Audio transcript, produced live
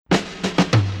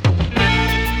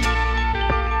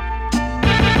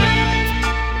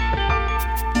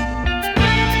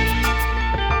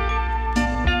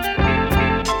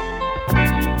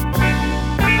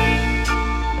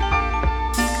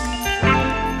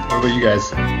How about you guys?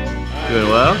 Doing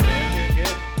well.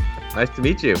 Nice to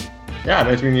meet you. Yeah,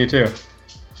 nice meeting you too.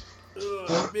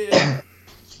 Oh, man.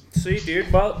 Sweet,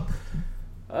 dude. Well,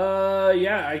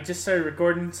 yeah, I just started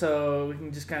recording, so we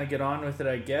can just kind of get on with it,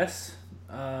 I guess.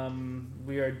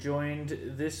 We are joined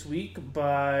this week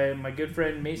by my good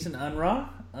friend Mason Unruh.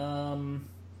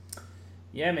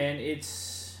 Yeah, man,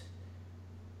 it's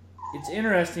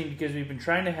interesting because we've been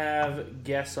trying to have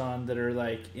guests on that are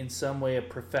like in some way a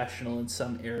professional in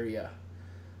some area.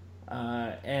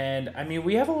 And I mean,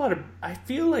 I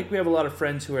feel like we have a lot of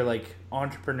friends who are like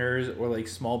entrepreneurs or like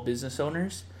small business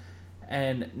owners.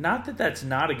 And not that that's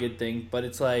not a good thing, but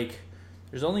it's like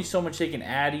there's only so much they can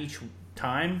add each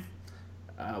time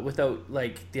without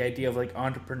like the idea of like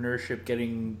entrepreneurship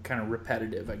getting kind of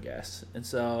repetitive, I guess. And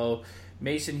so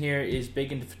Mason here is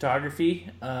big into photography.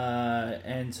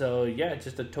 And so, yeah,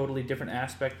 just a totally different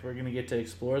aspect we're going to get to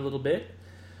explore a little bit,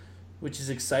 which is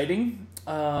exciting.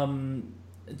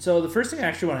 So the first thing I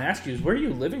actually want to ask you is, where are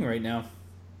you living right now?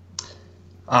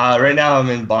 Right now I'm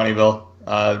in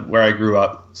Bonnyville, where I grew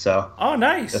up. So. Oh,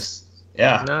 nice.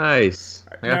 Yeah. Nice.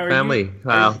 I got family.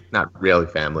 Well, not really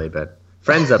family, but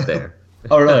friends up there.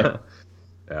 Oh, really?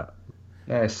 Yeah.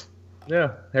 Nice.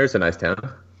 Yeah. Here's a nice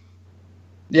town.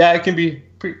 Yeah, it can be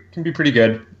pretty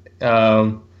good.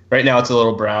 Right now it's a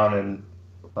little brown and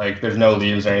like there's no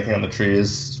leaves or anything on the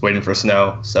trees. It's waiting for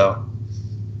snow. So.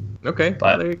 Okay.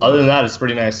 But other than that, it's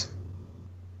pretty nice.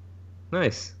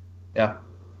 Nice. Yeah.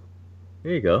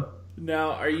 There you go.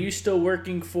 Now, are you still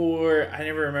working for, I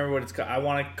never remember what it's called. I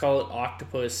want to call it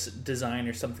Octopus Design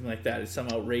or something like that. It's some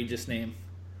outrageous name.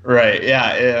 Right.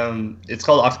 Yeah. It's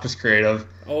called Octopus Creative.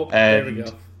 Oh, there we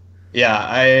go. Yeah,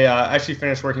 I actually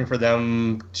finished working for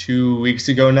them 2 weeks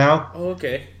ago now. Oh,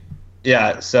 okay.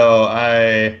 Yeah. So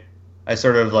I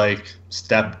sort of like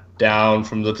stepped down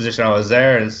from the position I was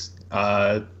there and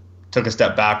took a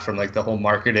step back from like the whole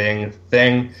marketing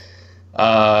thing.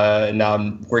 Now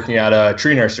I'm working at a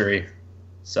tree nursery.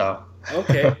 So.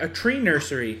 Okay, a tree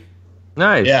nursery.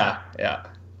 Nice. Yeah.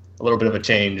 A little bit of a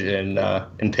change in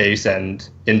pace and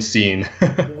in scene.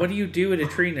 What do you do at a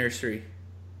tree nursery?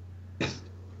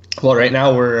 Well, right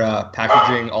now we're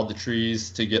packaging all the trees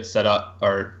to get set up,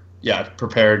 or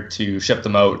prepared to ship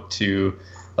them out to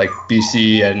like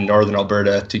BC and northern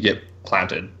Alberta to get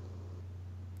planted.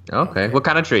 Okay. What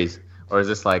kind of trees? Or is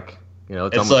this like,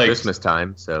 it's almost like Christmas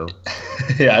time, so.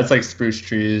 Yeah, it's like spruce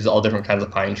trees, all different kinds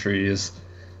of pine trees,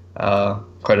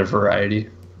 quite a variety.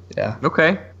 Yeah.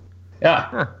 Okay. Yeah.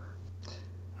 Huh.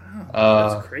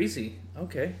 Wow, that's crazy.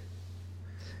 Okay.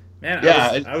 Man,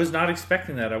 yeah, I was not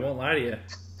expecting that. I won't lie to you.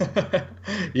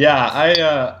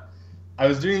 Yeah, I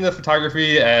was doing the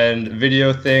photography and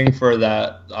video thing for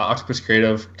that Octopus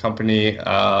Creative company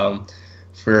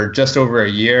for just over a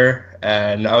year,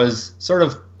 and I was sort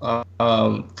of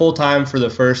full-time for the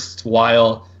first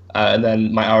while, and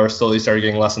then my hours slowly started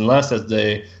getting less and less as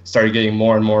they started getting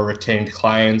more and more retained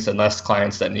clients and less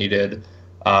clients that needed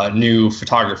new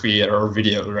photography or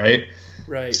video, right?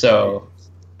 Right.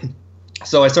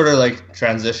 So I sort of like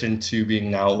transitioned to being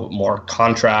now more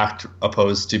contract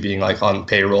opposed to being like on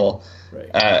payroll. Right.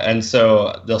 And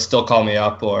so they'll still call me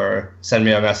up or send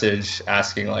me a message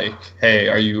asking like, hey,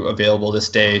 are you available this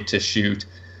day to shoot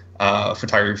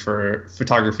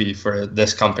photography for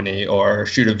this company or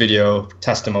shoot a video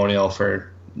testimonial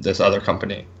for this other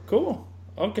company? Cool.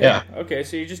 Okay. Yeah. Okay,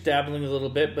 so you're just dabbling a little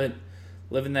bit, but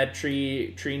living that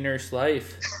tree nurse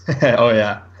life. Oh,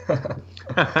 yeah.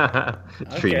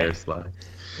 Tree nurse life.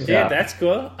 Yeah, that's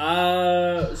cool.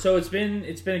 So it's been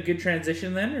a good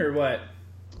transition then, or what?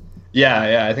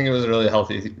 Yeah, I think it was a really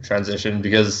healthy transition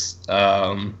because,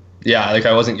 like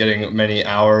I wasn't getting many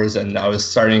hours and I was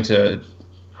starting to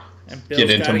get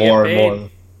into more and more.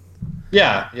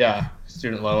 Yeah,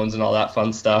 student loans and all that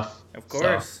fun stuff. Of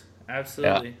course, so,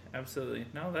 absolutely.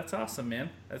 No, that's awesome, man.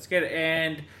 That's good.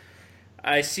 And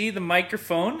I see the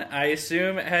microphone. I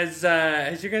assume has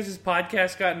your guys'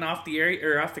 podcast gotten off the air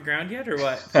or off the ground yet, or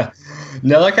what?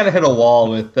 No, that kind of hit a wall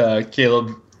with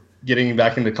Caleb getting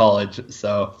back into college.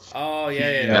 So. Oh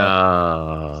yeah.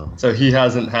 No. So he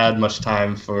hasn't had much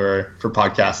time for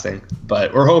podcasting,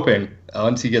 but we're hoping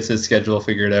once he gets his schedule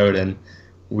figured out and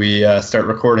we start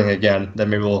recording again, then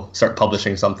maybe we'll start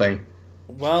publishing something.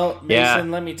 Well, Mason,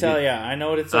 let me tell you, I know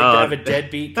what it's like to have a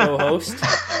deadbeat co-host.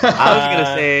 I was going to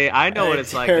say, I know what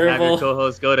it's like to have your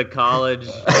co-host go to college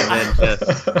and then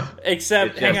just...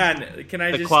 Except, hang on,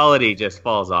 the quality just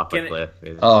falls off a cliff.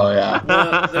 Oh, yeah.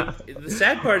 Well, the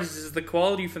sad part is the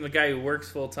quality from the guy who works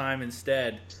full-time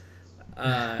instead.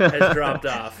 has dropped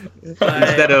off.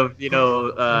 Instead of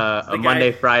a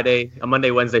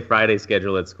Monday, Wednesday, Friday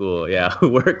schedule at school. Yeah, who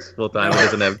works full time and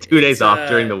doesn't have 2 days off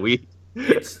during the week.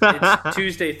 It's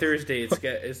Tuesday, Thursday.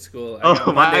 It's school. I got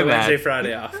Oh, my Monday, bad. Wednesday,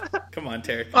 Friday off. Come on,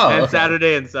 Tarek. And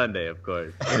Saturday and Sunday, of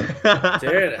course.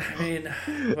 Dude, I mean,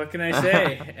 what can I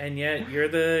say? And yet you're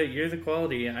the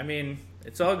quality. I mean,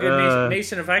 it's all good,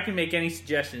 Mason. If I can make any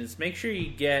suggestions, make sure you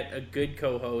get a good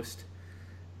co-host,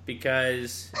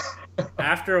 because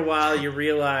after a while you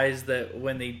realize that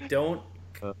when they don't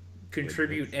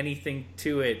contribute anything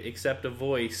to it except a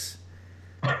voice,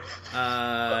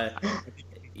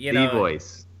 The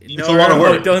voice. It's a lot of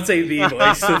work. Don't say the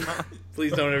voice.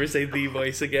 Please don't ever say the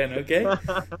voice again, okay?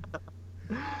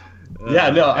 Yeah,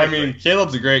 no, I mean,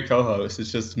 Caleb's a great co-host.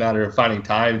 It's just a matter of finding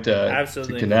time to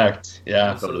connect.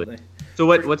 Yeah, Absolutely. So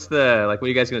what are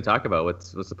you guys going to talk about?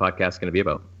 What's the podcast going to be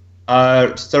about?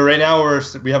 So right now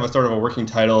we have a sort of a working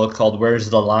title called "Where's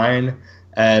the Line,"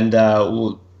 and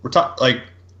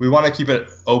we want to keep it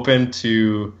open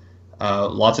to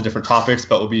lots of different topics,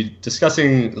 but we'll be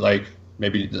discussing like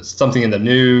maybe something in the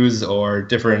news or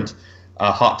different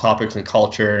hot topics in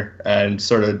culture, and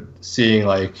sort of seeing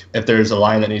like if there's a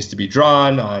line that needs to be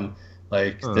drawn on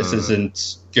like this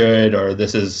isn't good or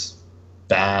this is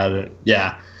bad.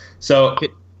 Yeah. So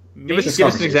give us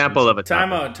an example of a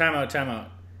topic. Time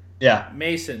out. Yeah.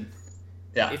 Mason.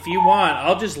 Yeah. If you want,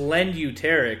 I'll just lend you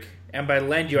Tarek, and by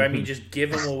lend you I mean just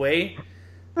give him away.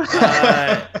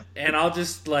 And I'll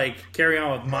just like carry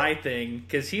on with my thing,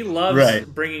 because he loves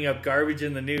bringing up garbage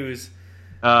in the news.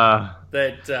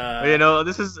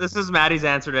 This is Maddie's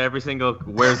answer to every single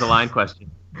 "Where's the line?" question.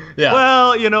 Yeah.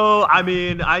 Well, I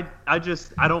mean, I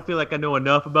don't feel like I know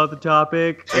enough about the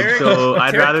topic, and so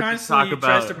I'd rather just talk about.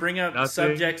 Tries to bring up nothing.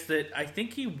 Subjects that I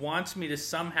think he wants me to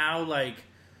somehow like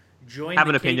join have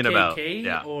the an opinion KKK about.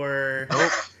 Yeah. Or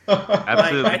nope.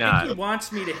 Absolutely I not. think he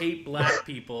wants me to hate black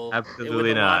people. Absolutely with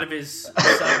a not. lot of his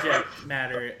subject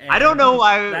matter. And I don't know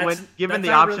why, when given the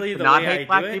option really to not hate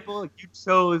black people, you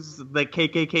chose the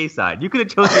KKK side. You could have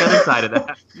chosen the other side of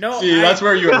that. No, that's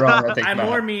where you were wrong. I think I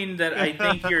more mean that I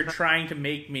think you're trying to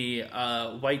make me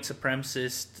a white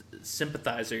supremacist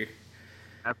sympathizer.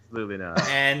 Absolutely not.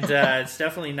 And it's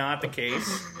definitely not the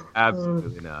case.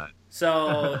 Absolutely not.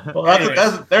 So,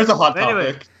 there's a hot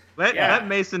topic. Let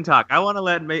Mason talk. I want to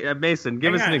let Mason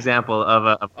give us an example of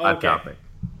a hot topic.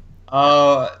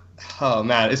 Oh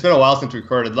man, it's been a while since we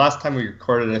recorded. Last time we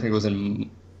recorded, I think it was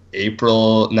in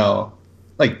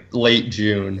late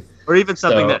June. Or even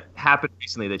something that happened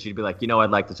recently that you'd be like,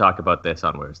 I'd like to talk about this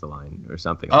on Where's the Line or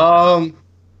something. One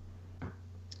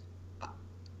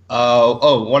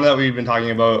that we've been talking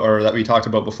about, or that we talked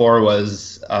about before,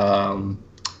 was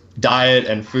diet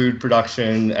and food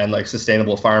production and like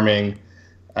sustainable farming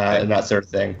and that sort of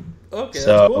thing. Okay,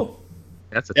 that's cool.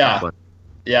 That's a tough one.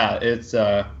 Yeah, it's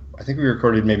I think we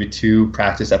recorded maybe 2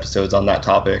 practice episodes on that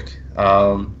topic.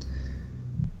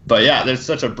 But yeah, there's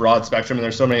such a broad spectrum, and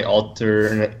there's so many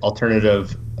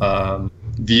alternative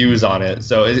views on it.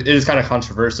 So it is kind of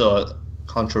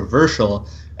controversial,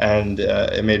 and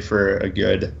it made for a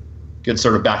good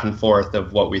sort of back and forth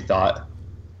of what we thought.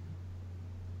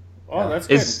 Oh, that's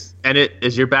good.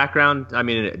 Is your background, I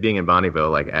mean, being in Bonnyville,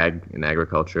 like in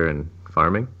agriculture and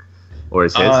farming, or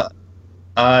is his?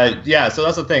 Yeah, so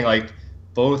that's the thing. Like,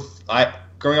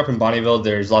 growing up in Bonnyville,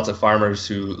 there's lots of farmers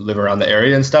who live around the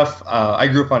area and stuff. I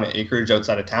grew up on an acreage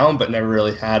outside of town, but never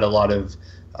really had a lot of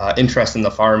interest in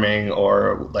the farming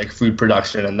or like food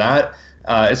production and that.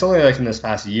 It's only like in this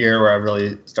past year where I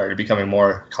really started becoming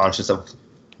more conscious of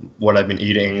what I've been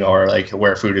eating or like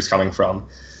where food is coming from.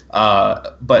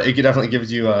 But it definitely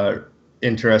gives you a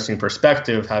interesting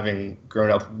perspective, having grown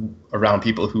up around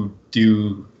people who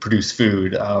do produce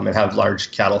food and have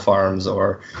large cattle farms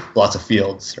or lots of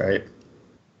fields, right?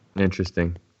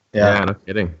 Interesting. Yeah, no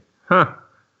kidding. Huh.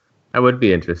 That would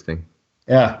be interesting.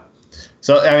 Yeah.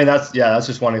 So, I mean, that's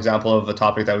just one example of a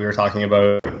topic that we were talking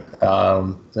about.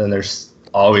 Then there's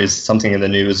always something in the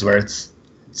news where it's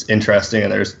interesting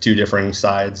and there's 2 differing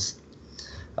sides.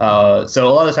 So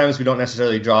a lot of times we don't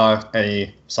necessarily draw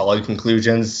any solid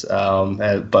conclusions,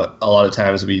 but a lot of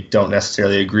times we don't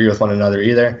necessarily agree with one another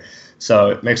either.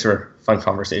 So it makes for a fun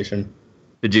conversation.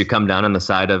 Did you come down on the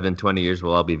side of in 20 years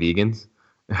we'll all be vegans?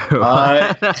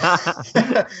 I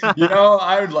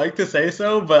would like to say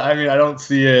so, but I mean, I don't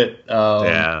see it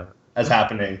as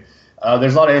happening.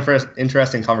 There's a lot of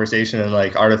interesting conversation in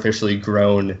like artificially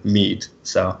grown meat.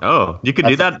 So you can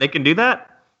do that? They can do that?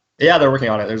 Yeah, they're working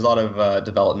on it. There's a lot of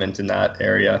development in that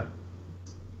area.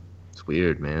 It's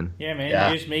weird, man. Yeah,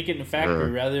 man. You just make it in a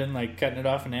factory rather than like cutting it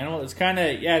off an animal. It's kind of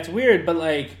it's weird, but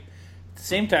like at the the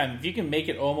same time, if you can make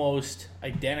it almost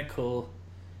identical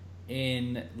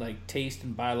in like taste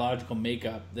and biological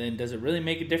makeup, then does it really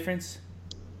make a difference?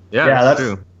 Yeah, that's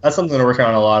true. That's something we're working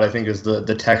on a lot. I think is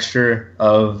the texture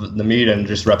of the meat and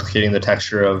just replicating the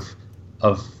texture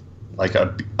of like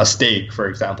a steak, for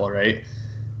example, right?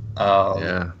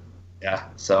 Yeah.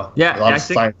 So yeah, a lot of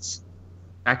science.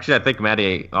 Actually, I think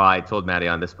I told Maddie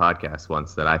on this podcast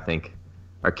once that I think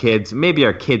our kids, maybe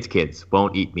our kids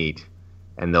won't eat meat,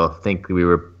 and they'll think we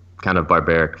were kind of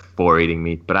barbaric for eating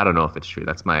meat. But I don't know if it's true.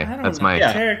 That's my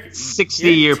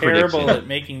 60-year prediction. Terrible at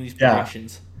making these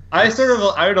predictions. I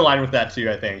would align with that too.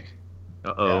 I think.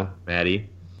 Maddie.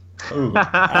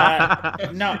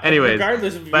 No. Anyways,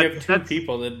 regardless if you have two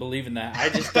people that believe in that, I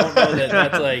just don't know that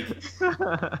that's like.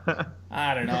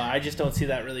 I don't know. I just don't see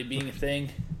that really being a thing.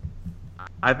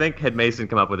 I think had Mason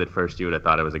come up with it first, you would have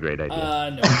thought it was a great idea.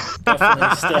 No,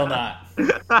 definitely still not.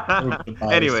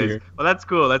 Anyways, well, that's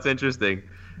cool. That's interesting.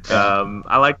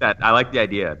 I like that. I like the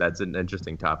idea. That's an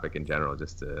interesting topic in general,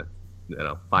 just to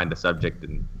find a subject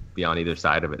and be on either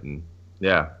side of it. And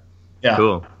yeah.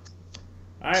 Cool.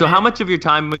 Right, so, how much of your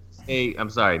time would you say?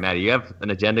 I'm sorry, Maddie. You have an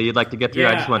agenda you'd like to get through.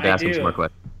 I just wanted to ask him some more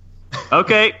questions.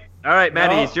 Okay. All right,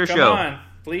 Maddie, it's your show. Come on,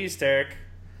 please, Derek.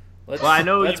 I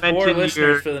know you mentioned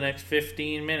listeners for the next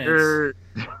 15 minutes.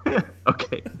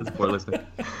 Okay, let's bore listeners.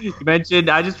 You mentioned,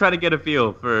 I just try to get a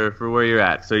feel for where you're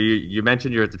at. So you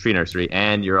mentioned you're at the tree nursery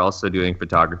and you're also doing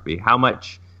photography. How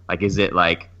much, is it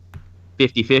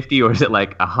 50-50 or is it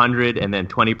 100 and then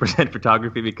 20%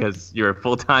 photography because you're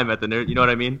full-time at the nursery? You know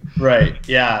what I mean? Right,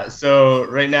 yeah. So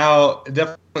right now,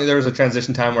 definitely there was a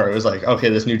transition time where it was okay,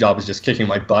 this new job is just kicking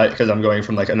my butt because I'm going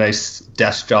from a nice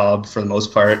desk job for the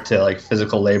most part to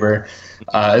physical labor.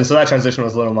 And so that transition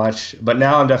was a little much. But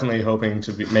now I'm definitely hoping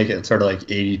to make it sort of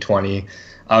 80-20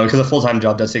 because a full-time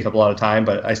job does take up a lot of time,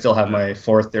 but I still have my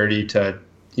 4:30 to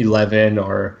 11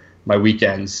 or my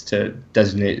weekends to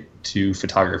designate to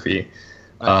photography.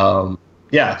 So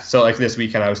this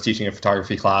weekend I was teaching a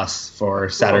photography class for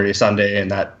Saturday, Sunday,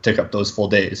 and that took up those full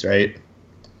days, right?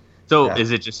 So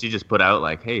is it just you just put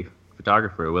out hey,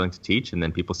 photographer willing to teach, and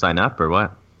then people sign up, or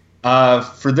what?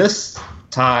 For this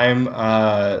time,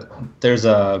 there's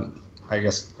a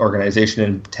organization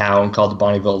in town called the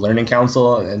Bonnyville Learning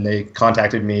Council, and they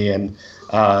contacted me, and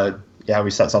we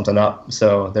set something up.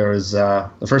 So there was the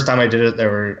first time I did it,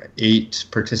 there were 8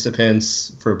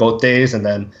 participants for both days, and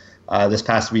then this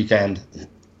past weekend,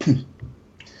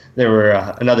 there were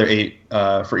another 8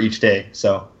 for each day.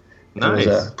 So nice. It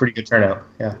was a pretty good turnout.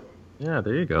 Yeah. Yeah,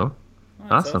 there you go. Oh,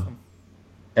 awesome.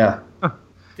 Yeah. Huh.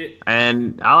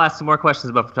 And I'll ask some more questions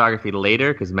about photography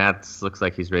later because Matt looks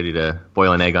like he's ready to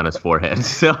boil an egg on his forehead.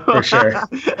 So for sure.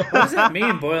 What does that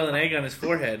mean, boil an egg on his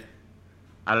forehead?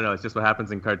 I don't know. It's just what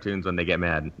happens in cartoons when they get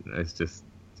mad. It's just,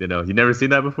 you never seen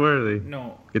that before?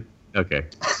 No. Okay.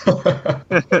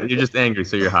 You're just angry,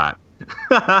 so you're hot.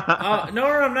 No,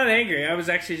 I'm not angry. I was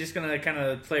actually just going to kind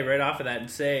of play right off of that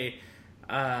and say,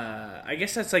 I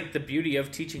guess that's the beauty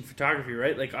of teaching photography,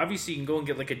 right? Obviously you can go and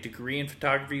get a degree in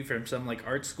photography from some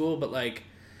art school, but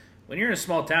when you're in a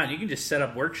small town, you can just set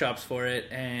up workshops for it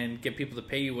and get people to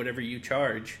pay you whatever you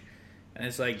charge. And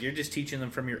it's you're just teaching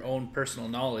them from your own personal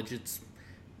knowledge.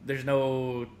 There's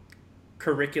no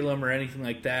curriculum or anything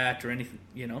like that or anything,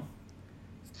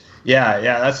 Yeah,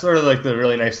 that's sort of the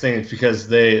really nice thing. It's because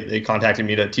they contacted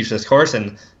me to teach this course,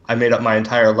 and I made up my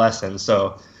entire lesson.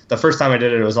 So the first time I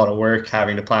did it was a lot of work,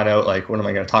 having to plan out what am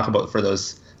I going to talk about for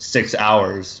those 6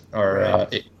 hours or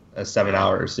 7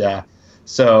 hours. Yeah.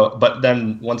 So, but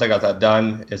then once I got that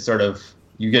done, it's sort of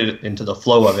you get into the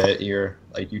flow of it. You're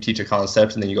you teach a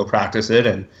concept and then you go practice it,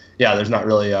 and there's not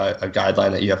really a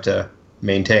guideline that you have to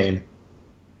maintain.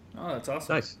 Oh, that's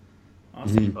awesome. Nice.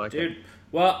 Awesome. Mm-hmm. Dude.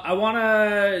 Well, I want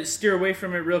to steer away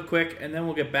from it real quick, and then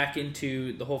we'll get back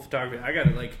into the whole photography. I got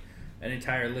an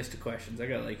entire list of questions. I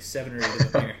got 7 or 8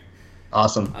 of them here.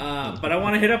 Awesome. But I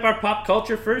want to hit up our pop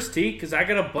culture first, T, because I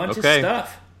got a bunch of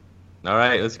stuff. All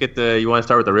right, let's get you want to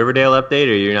start with the Riverdale update,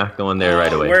 or you're not going there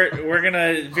right away? We're going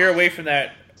to veer away from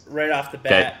that right off the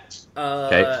bat.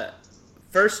 Okay.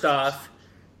 First off,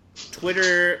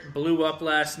 Twitter blew up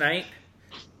last night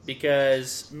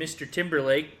because Mr.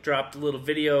 Timberlake dropped a little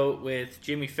video with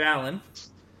Jimmy Fallon.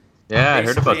 Yeah, I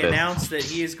heard about this. He announced that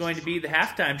he is going to be the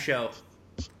halftime show.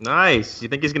 Nice. You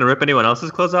think he's going to rip anyone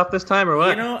else's clothes off this time or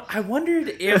what? I wondered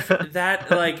if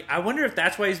that, I wonder if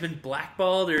that's why he's been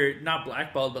blackballed or not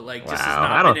blackballed, but just has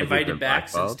not been invited back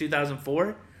since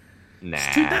 2004. Nah.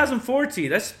 It's 2004, T.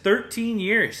 That's 13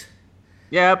 years.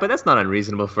 Yeah, but that's not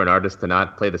unreasonable for an artist to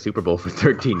not play the Super Bowl for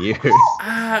 13 years.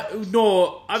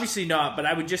 No, obviously not. But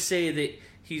I would just say that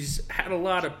he's had a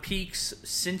lot of peaks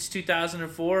since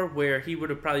 2004 where he would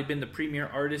have probably been the premier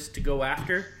artist to go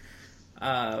after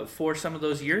for some of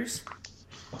those years.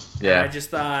 Yeah. And I just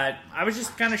thought, I was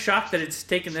just kind of shocked that it's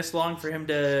taken this long for him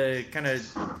to kind of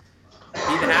be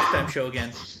the halftime show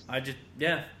again. And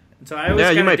so I always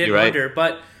kind of did wonder,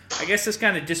 but I guess this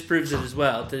kind of disproves it as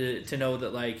well to know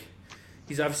that, like,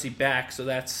 he's obviously back, so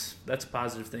that's a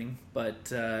positive thing. But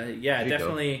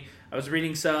definitely, I was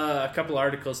reading a couple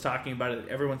articles talking about it.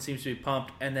 Everyone seems to be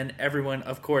pumped, and then everyone,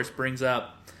 of course, brings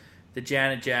up the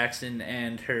Janet Jackson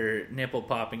and her nipple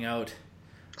popping out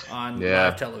on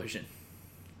live television.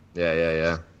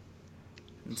 Yeah.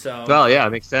 And so, well, yeah, it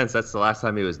makes sense. That's the last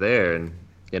time he was there, and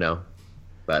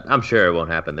but I'm sure it won't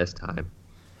happen this time.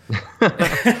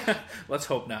 Let's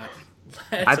hope not.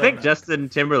 I think Justin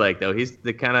Timberlake, though, he's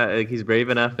the kind of he's brave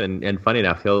enough and funny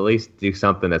enough. He'll at least do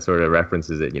something that sort of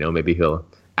references it. Maybe he'll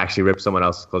actually rip someone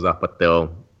else's clothes off, but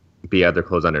they'll be other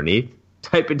clothes underneath,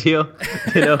 type of deal.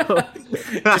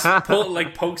 Just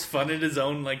pokes fun at his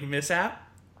own mishap.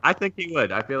 I think he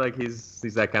would. I feel like he's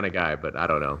that kind of guy, but I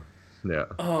don't know. Yeah.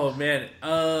 Oh man.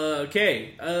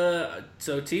 Okay.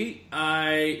 So T,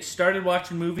 I started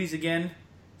watching movies again,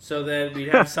 so that we'd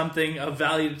have something of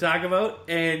value to talk about.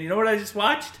 And you know what I just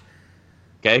watched?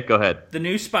 Okay, go ahead. The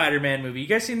new Spider-Man movie. You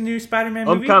guys seen the new Spider-Man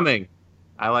movie? Homecoming.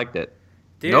 I liked it.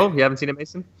 Dude. No, you haven't seen it,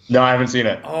 Mason? No, I haven't seen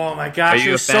it. Oh my gosh,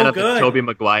 it was so good. Are you a fan of the Tobey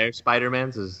Maguire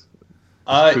Spider-Mans?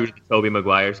 True to the Tobey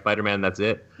Maguire Spider-Man, that's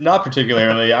it? Not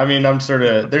particularly. I mean,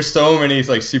 there's so many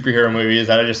superhero movies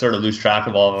that I just sort of lose track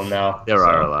of all of them now. There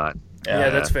are a lot.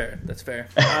 Yeah, that's fair.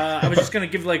 I was just going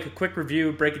to give a quick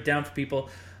review, break it down for people.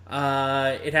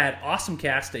 It had awesome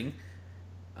casting,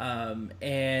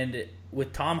 and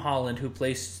with Tom Holland, who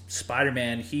plays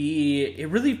Spider-Man, it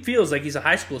really feels like he's a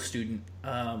high school student.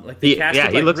 He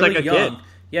looks really like a young. kid.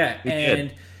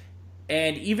 Yeah,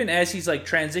 and even as he's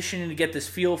transitioning to get this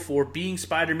feel for being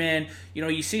Spider-Man,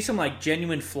 you see some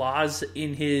genuine flaws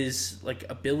in his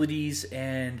abilities,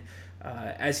 and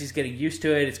as he's getting used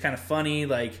to it, it's kind of funny.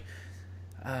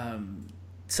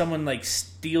 Someone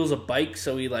steals a bike,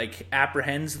 so he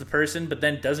apprehends the person, but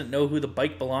then doesn't know who the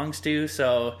bike belongs to,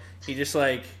 so he just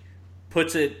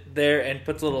puts it there and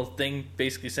puts a little thing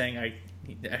basically saying,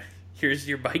 here's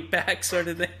your bike back, sort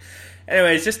of thing.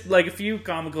 Anyways, just a few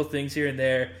comical things here and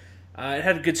there. It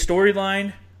had a good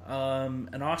storyline,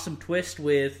 an awesome twist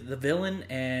with the villain,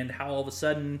 and how all of a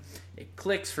sudden it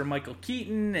clicks for Michael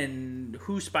Keaton and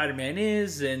who Spider-Man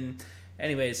is. And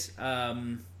anyways,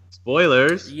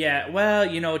 spoilers. Yeah, well,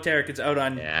 Tarek, it's out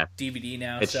on DVD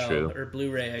now, it's true. Or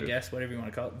Blu-ray, I guess, whatever you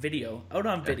want to call it. Video, out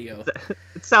on video.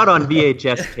 It's out on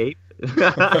VHS tape.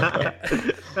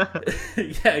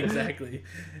 Yeah, exactly.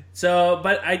 So,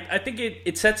 but I think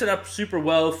it sets it up super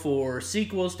well for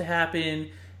sequels to happen.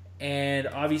 And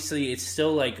obviously, it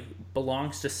still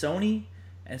belongs to Sony,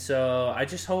 and so I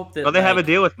just hope that. Well, they have a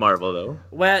deal with Marvel, though.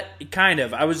 Well, kind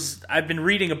of. I've been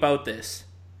reading about this,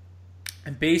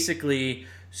 and basically,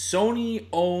 Sony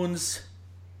owns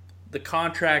the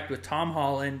contract with Tom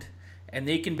Holland, and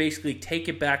they can basically take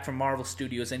it back from Marvel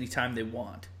Studios anytime they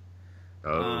want.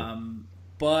 Oh.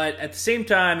 But at the same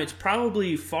time, it's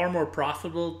probably far more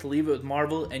profitable to leave it with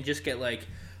Marvel and just get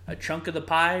a chunk of the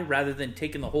pie rather than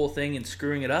taking the whole thing and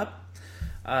screwing it up.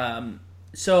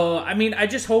 So, I mean, I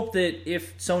just hope that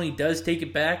if Sony does take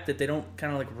it back, that they don't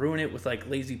kind of ruin it with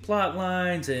lazy plot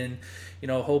lines and,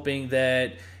 hoping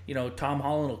that, Tom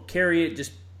Holland will carry it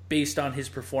just based on his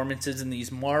performances in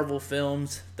these Marvel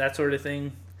films, that sort of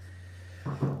thing.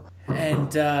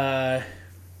 And,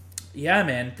 yeah,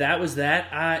 man, that was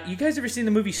that. You guys ever seen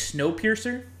the movie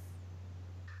Snowpiercer?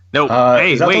 No.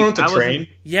 Is that the one with the train?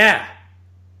 Yeah.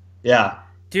 Yeah.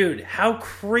 Dude, how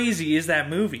crazy is that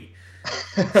movie?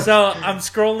 So I'm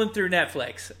scrolling through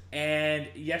Netflix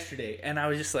yesterday, and I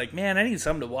was just like, man, I need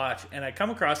something to watch. And I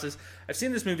come across this. I've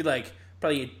seen this movie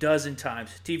probably a dozen times.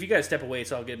 T, if you guys step away,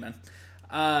 it's all good, man.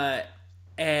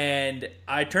 And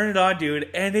I turn it on,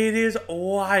 dude, and it is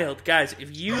wild. Guys,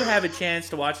 if you have a chance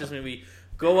to watch this movie,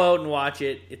 go out and watch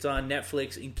it. It's on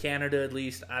Netflix in Canada, at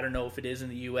least. I don't know if it is in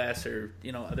the U.S. or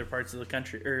other parts of the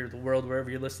country or the world, wherever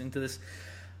you're listening to this.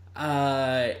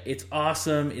 It's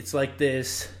awesome. It's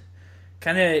this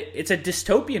it's a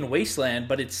dystopian wasteland,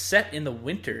 but it's set in the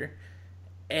winter,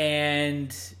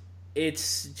 and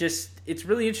it's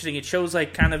really interesting. It shows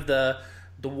kind of the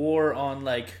war on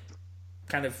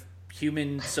kind of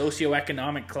human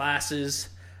socioeconomic classes,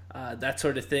 that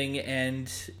sort of thing,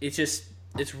 and it's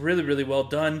really, really well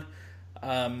done.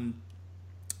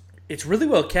 It's really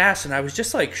well cast, and I was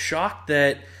just shocked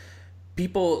that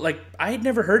people I had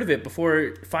never heard of it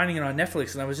before finding it on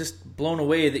Netflix, and I was just blown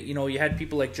away that you had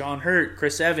people like John Hurt,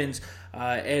 Chris Evans,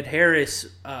 Ed Harris,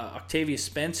 Octavia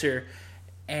Spencer,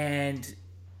 and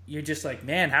you're just like,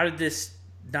 man, how did this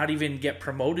not even get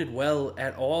promoted well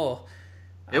at all?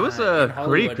 It was a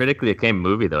pretty critically acclaimed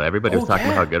movie, though. Everybody was talking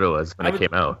about how good it was when it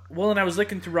came out. Well, and I was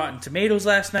looking through Rotten Tomatoes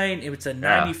last night. It was a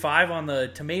 95 on the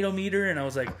tomato meter, and I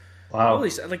was like, wow. Holy,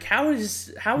 like, how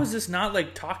is this not,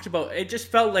 like, talked about? It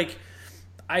just felt like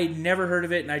I never heard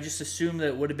of it, and I just assumed that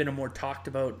it would have been a more talked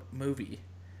about movie.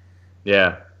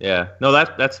 Yeah. No,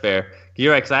 that's fair.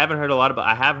 You're right, because I have heard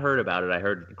about it. I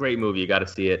heard, great movie, you got to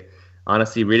see it.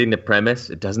 Honestly, reading the premise,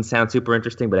 it doesn't sound super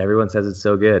interesting, but everyone says it's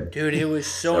so good. Dude, it was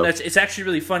so nuts. It's actually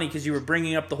really funny because you were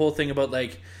bringing up the whole thing about,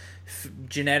 like,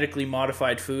 genetically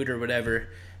modified food or whatever,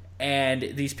 and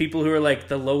these people who are, like,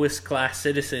 the lowest class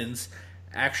citizens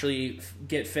actually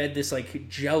get fed this, like,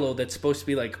 Jell-O that's supposed to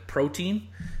be, like, protein,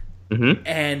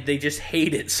 and they just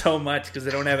hate it so much because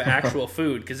they don't have actual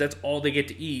food, because that's all they get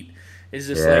to eat is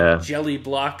this, like, jelly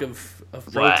block of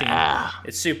protein. Wow.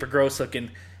 It's super gross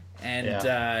looking.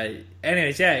 And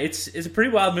anyways, it's a pretty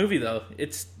wild movie though.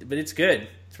 But it's good.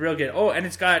 It's real good. Oh, and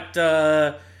it's got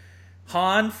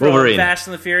Han from Wolverine. Fast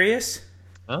and the Furious.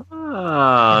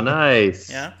 Oh,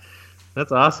 nice. Yeah,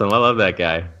 that's awesome. I love that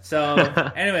guy. So,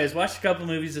 anyways, watched a couple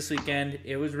movies this weekend.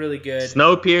 It was really good.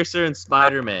 Snowpiercer and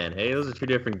Spider-Man. Hey, those are two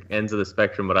different ends of the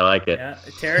spectrum, but I like it. Yeah,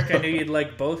 Tarek, I knew you'd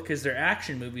like both because they're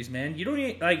action movies, man. You don't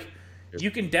need, like. You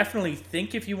can definitely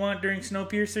think if you want during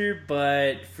Snowpiercer,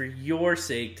 but for your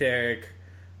sake, Tarek,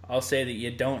 I'll say that you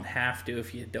don't have to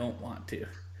if you don't want to.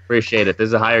 Appreciate it.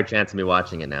 There's a higher chance of me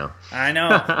watching it now. I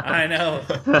know.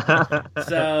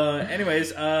 So,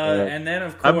 anyways, and then,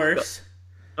 of course...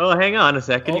 hang on a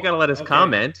second. You got to let us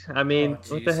comment. I mean,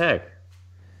 what the heck?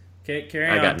 Okay,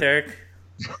 carry on, Tarek.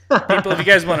 People, if you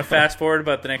guys want to fast forward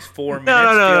about the next 4 minutes,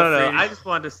 no. I just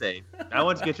wanted to say, I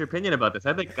want to get your opinion about this.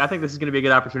 I think this is going to be a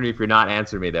good opportunity for you not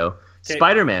answer me though. Okay.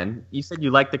 Spider-Man, you said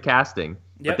you liked the casting,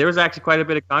 but there was actually quite a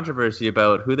bit of controversy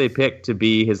about who they picked to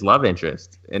be his love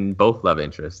interest, and both love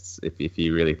interests, if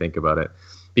you really think about it,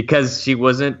 because she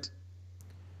wasn't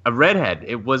a redhead.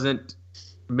 It wasn't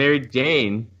Mary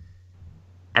Jane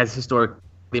as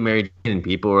historically Mary Jane, and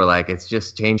people were like, it's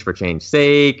just change for change's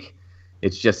sake.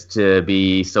 It's just to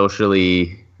be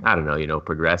socially, I don't know,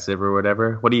 progressive or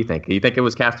whatever. What do you think? Do you think it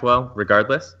was cast well,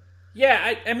 regardless?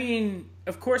 Yeah, I mean,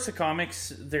 of course the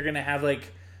comics, they're going to have,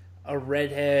 like, a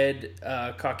redhead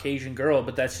Caucasian girl,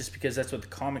 but that's just because that's what the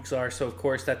comics are. So, of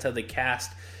course, that's how they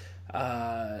cast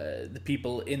the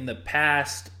people in the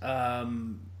past.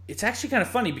 It's actually kind of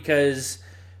funny because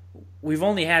we've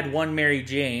only had one Mary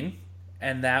Jane,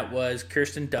 and that was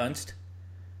Kirsten Dunst.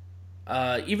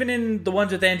 Even in the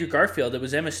ones with Andrew Garfield, it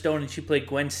was Emma Stone, and she played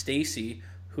Gwen Stacy,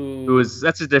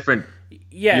 that's a different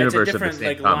it's a different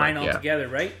like line altogether,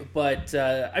 right? But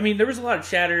I mean, there was a lot of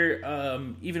chatter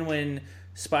even when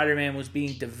Spider-Man was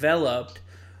being developed,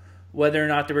 whether or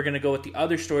not they were going to go with the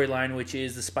other storyline, which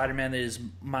is the Spider-Man that is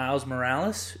Miles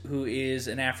Morales, who is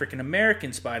an African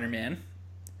American Spider-Man.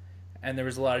 And there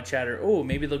was a lot of chatter,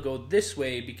 maybe they'll go this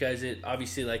way because it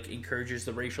obviously like encourages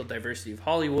the racial diversity of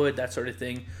Hollywood, that sort of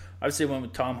thing. Obviously went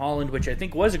with Tom Holland, which I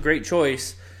think was a great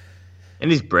choice.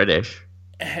 And he's British.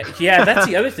 Yeah, that's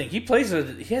the other thing. He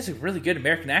has a really good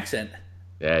American accent.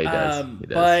 Yeah, he does.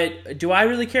 But do I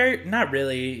really care? Not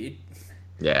really.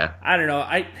 Yeah. I don't know.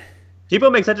 People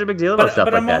make such a big deal about stuff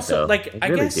but like I'm that, also, though. like, I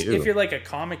guess if you're like a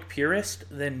comic purist,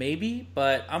 then maybe.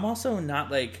 But I'm also not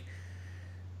like...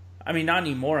 I mean, not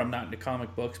anymore. I'm not into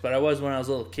comic books, but I was when I was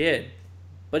a little kid.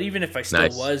 But even if I still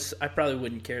was, I probably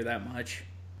wouldn't care that much.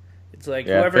 It's like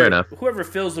whoever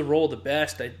fills the role the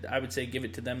best, I would say give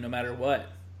it to them no matter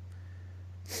what.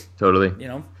 Totally.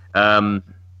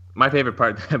 My favorite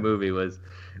part of that movie was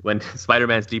when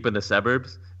Spider-Man's deep in the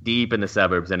suburbs,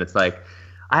 and it's like,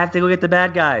 I have to go get the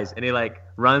bad guys, and he like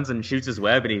runs and shoots his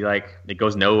web, and it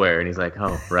goes nowhere, and he's like,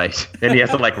 oh right, and he has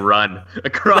to like run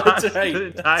across the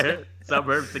entire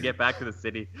suburbs to get back to the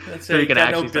city. That's so right. He can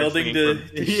actually no building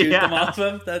to shoot them off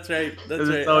of. That's right.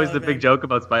 It's always the big joke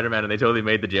about Spider-Man, and they totally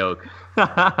made the joke.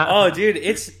 Oh, dude,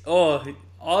 all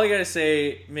I gotta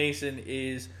say, Mason,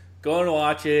 is go and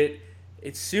watch it.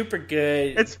 It's super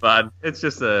good. It's fun. It's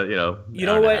just You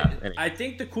know what? Anyway. I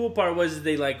think the cool part was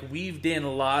they like weaved in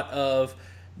a lot of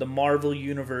the Marvel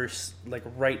universe like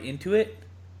right into it,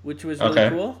 which was really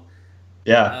cool.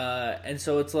 Yeah. And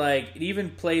so it's like it even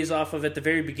plays off of, at the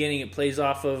very beginning, it plays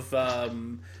off of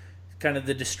kind of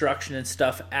the destruction and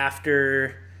stuff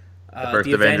after the first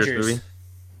Avengers movie.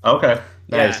 Okay,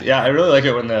 nice. Yeah, I really like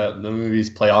it when the movies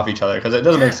play off each other, because it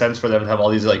doesn't make sense for them to have all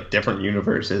these like different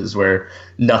universes where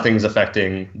nothing's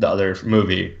affecting the other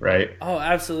movie, right? Oh,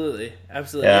 absolutely.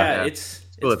 Yeah, it's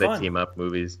cool that they team up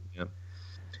movies. Yeah.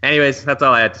 Anyways, that's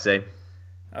all I had to say.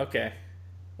 Okay.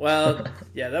 Well,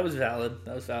 yeah, that was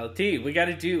valid. T, we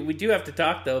do have to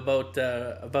talk though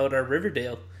about our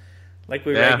Riverdale, like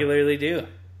we regularly do.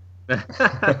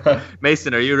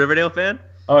 Mason, are you a Riverdale fan?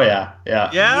 Oh yeah. Yeah.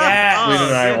 Sweden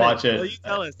and I watch it. Well,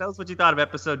 you tell us what you thought of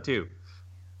episode 2.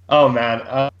 Oh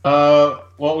man. Well,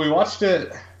 we watched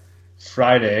it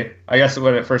Friday, I guess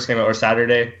when it first came out, or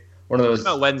Saturday. One of those.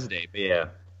 About Wednesday, but yeah.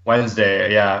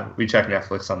 Wednesday, yeah. We checked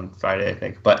Netflix on Friday, I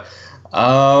think. But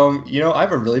I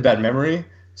have a really bad memory.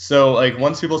 So like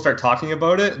once people start talking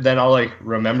about it, then I'll like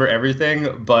remember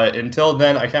everything. But until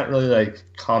then, I can't really like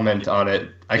comment on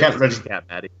it. I can't recap,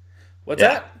 Maddie. What's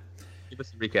that? Give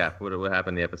us a recap. What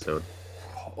happened in the episode?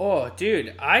 Oh,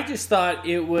 dude, I just thought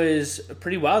it was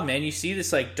pretty wild, man. You see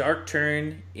this like dark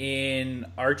turn in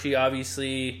Archie,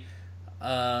 obviously.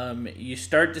 You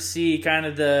start to see kind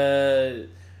of the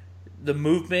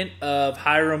movement of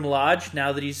Hiram Lodge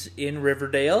now that he's in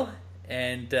Riverdale,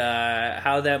 and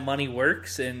how that money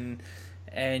works, and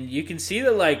you can see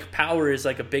that like power is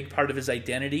like a big part of his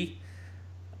identity,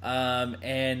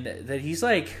 and that he's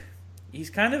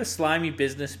kind of a slimy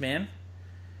businessman.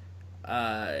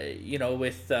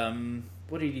 With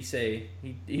what did he say?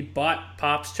 He bought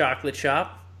Pop's chocolate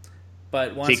shop,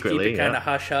 but wants to keep it kind of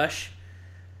hush hush.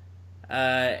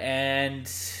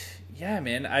 And yeah,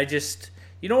 man,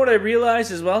 you know what I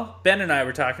realized as well? Ben and I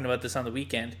were talking about this on the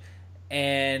weekend,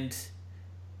 and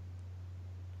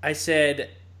I said,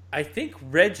 I think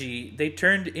Reggie, they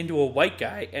turned into a white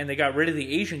guy, and they got rid of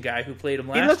the Asian guy who played him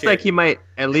last year. He looks like he might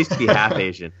at least be half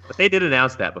Asian, but they did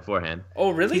announce that beforehand. Oh,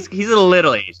 really? He's a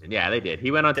little Asian. Yeah, they did. He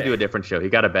went on to do a different show. He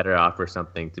got a better offer,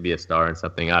 something, to be a star in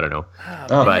something. I don't know.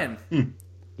 Oh, man.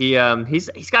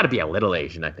 He's got to be a little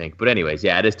Asian, I think. But anyways,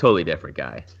 yeah, it is totally different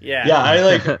guy. Yeah.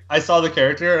 Yeah, I saw the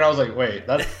character and I was like, wait,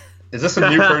 is this a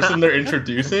new person they're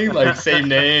introducing? Like same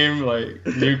name, like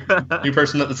new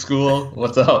person at the school.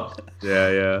 What's up?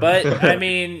 Yeah. But I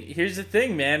mean, here's the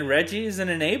thing, man. Reggie is an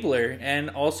enabler and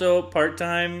also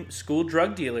part-time school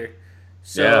drug dealer.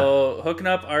 So hooking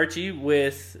up Archie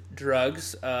with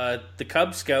drugs. The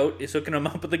Cub Scout is hooking him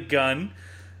up with a gun.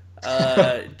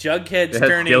 Jughead's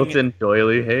turning Gilton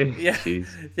Doily. Hey, yeah.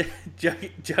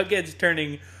 Jughead's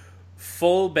turning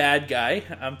full bad guy.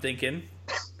 I'm thinking.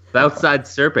 Southside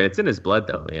Serpent. It's in his blood,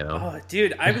 though. Oh,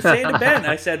 dude, I was saying to Ben,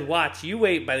 I said, "Watch, you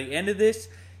wait. By the end of this,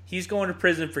 he's going to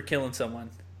prison for killing someone."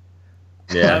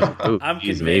 Yeah, I'm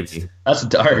convinced. Maybe. That's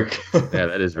dark. Yeah,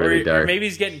 that is really dark. Or maybe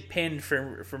he's getting pinned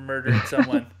for murdering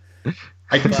someone.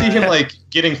 I can see him like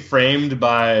getting framed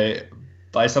by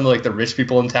some of like the rich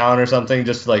people in town or something,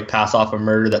 just to like pass off a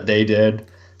murder that they did.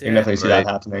 You can definitely see that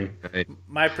happening. Right.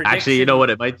 My prediction. Actually, you know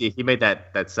what it might be? He made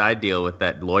that side deal with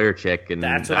that lawyer chick, and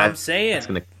that's what I'm saying. That's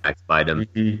going to backbite him.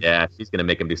 Mm-hmm. Yeah, she's going to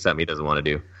make him do something he doesn't want to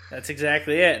do. That's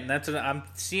exactly it, and that's what I'm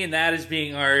seeing that as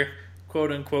being our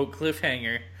quote unquote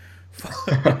cliffhanger.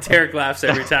 Tarek laughs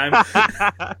every time.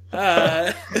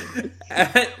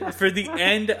 For the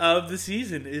end of the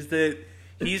season, is that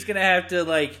he's going to have to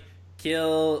like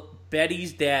kill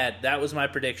Betty's dad. That was my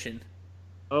prediction.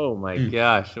 Oh my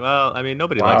gosh! Well, I mean,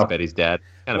 nobody likes Betty's dad.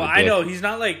 I know he's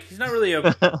not really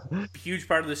a huge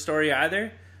part of the story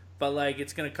either, but like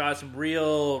it's gonna cause some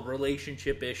real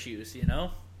relationship issues, you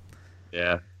know?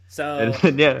 Yeah. So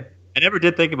yeah, I never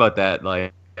did think about that.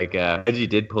 Like Reggie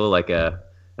did pull like a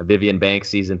Vivian Banks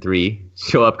season 3,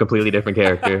 show up completely different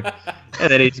character,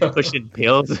 and then he's pushing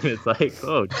pills, and it's like,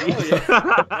 oh geez.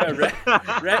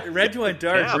 Reg went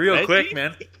dark real quick,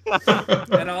 man.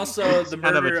 And also the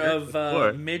murder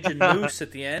of Midge and Moose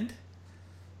at the end.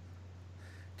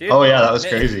 Dude, oh yeah, that was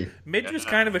crazy. Midge was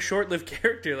kind of a short-lived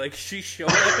character. Like she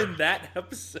showed up in that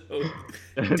episode,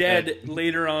 dead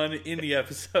later on in the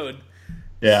episode.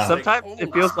 Yeah. Sometimes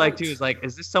it feels like too. It's like,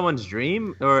 is this someone's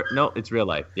dream or no? It's real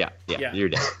life. Yeah. You're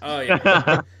dead. Oh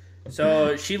yeah.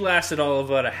 So she lasted all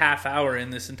of about a half hour in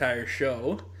this entire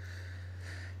show,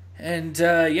 and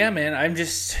yeah, man,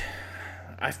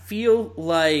 I feel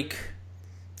like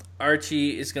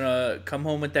Archie is gonna come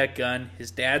home with that gun. His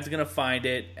dad's gonna find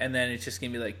it, and then it's just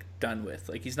gonna be like done with.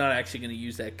 Like he's not actually gonna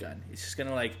use that gun. He's just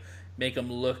gonna like make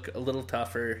him look a little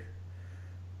tougher,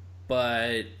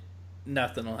 but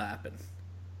nothing will happen.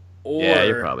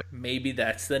 Or maybe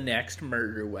that's the next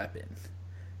murder weapon.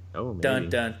 Oh, maybe. Dun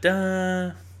dun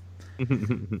dun.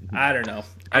 I don't know.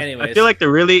 Anyways, I feel like they're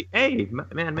really. Hey,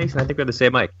 man, Mason, I think we're the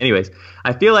same mic. Anyways,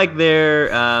 I feel like they're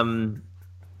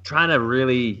trying to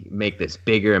really make this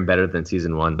bigger and better than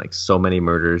season 1. Like so many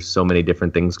murders, so many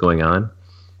different things going on,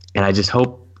 and I just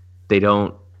hope they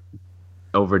don't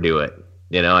overdo it.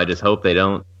 I just hope they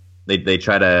don't. They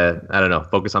try to, I don't know,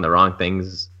 focus on the wrong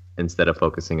things instead of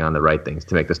focusing on the right things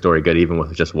to make the story good, even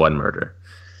with just one murder.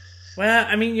 Well,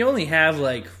 I mean, you only have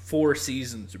like 4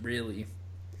 seasons, really.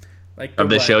 Like of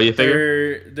the show, you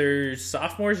figure? They're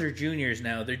sophomores or juniors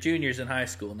now. They're juniors in high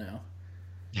school now.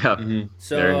 Yeah.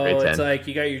 So it's like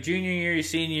you got your junior year, your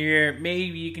senior year.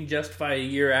 Maybe you can justify a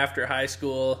year after high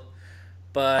school,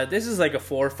 but this is like a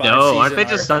 4 or 5 season aren't they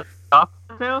just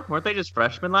sophomores now? Weren't they just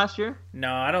freshmen last year?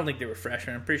 No, I don't think they were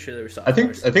freshmen. I'm pretty sure they were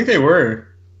sophomores. I think they were.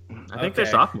 I think they're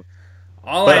sophomores.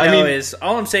 All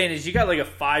I'm saying is you got like a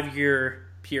 5-year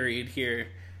period here,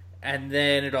 and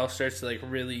then it all starts to like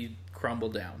really crumble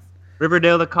down.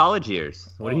 Riverdale, the college years.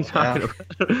 What are you talking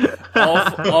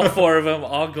about? all 4 of them,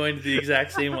 all going to the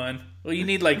exact same one. Well, you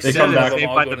need like 7 of them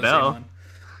all going to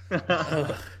the same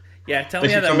one. Yeah, tell me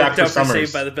how that worked out for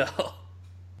Saved by the Bell.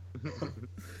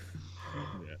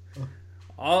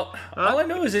 All I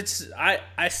know is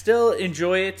I still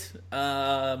enjoy it.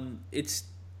 It's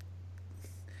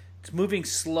moving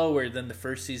slower than the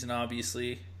first season,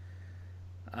 obviously.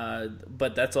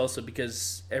 But that's also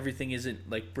because everything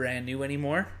isn't like brand new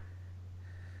anymore.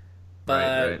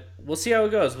 But right. We'll see how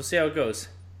it goes. Cool.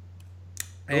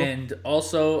 And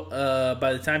also,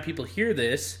 by the time people hear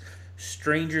this,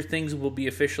 Stranger Things will be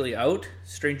officially out.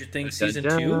 Stranger Things season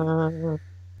 2.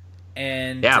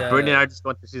 And Brittany and I are just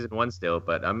going through season 1 still,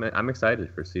 but I'm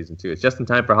excited for season 2. It's just in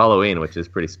time for Halloween, which is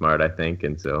pretty smart, I think.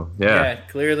 And so, yeah,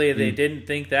 clearly they didn't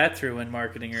think that through in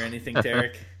marketing or anything,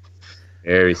 Derek.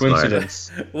 Very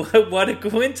coincidence. Smart. What a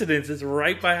coincidence! It's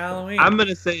right by Halloween. I'm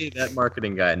gonna say that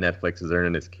marketing guy at Netflix is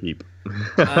earning his keep.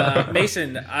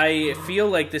 Mason, I feel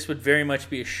like this would very much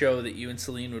be a show that you and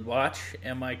Celine would watch.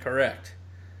 Am I correct?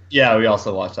 Yeah, we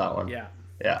also watched that one. Yeah.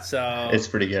 So it's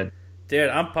pretty good.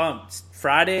 Dude, I'm pumped.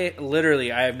 Friday,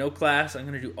 literally, I have no class. I'm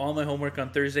gonna do all my homework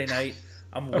on Thursday night.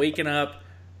 I'm waking up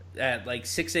at like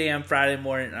 6 a.m. Friday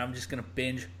morning, and I'm just gonna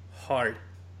binge hard.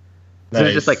 Nice. So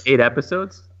it's just like 8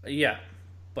 episodes? Yeah.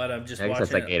 But I'm just watching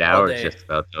that's like 8 all hours day. just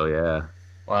about, though, yeah.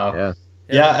 Wow.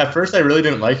 Yeah, at first I really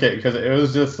didn't like it because it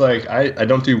was just like, I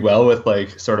don't do well with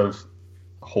like sort of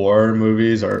horror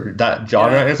movies or that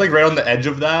genre. And it's like right on the edge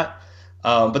of that.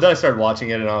 But then I started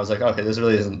watching it and I was like, okay, this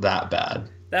really isn't that bad.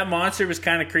 That monster was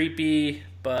kind of creepy,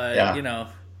 but you know.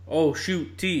 Oh,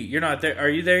 shoot, T, you're not there. Are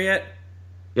you there yet?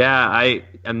 Yeah, I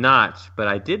am not, but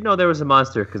I did know there was a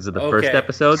monster because of the first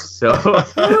episode, so.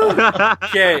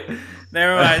 Okay,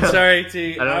 never mind. Sorry,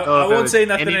 T. I won't say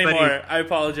nothing anymore. I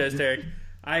apologize, Derek.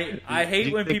 I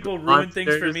hate when people ruin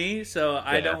things for me, so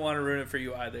I don't want to ruin it for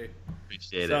you either.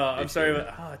 Appreciate it. So I'm sorry,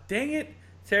 but dang it.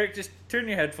 Derek, just turn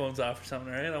your headphones off or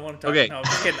something, all right? I want to talk. Okay. No,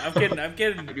 I'm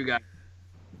kidding. You got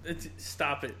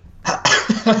Stop it.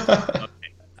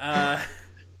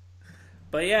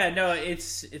 But yeah, no,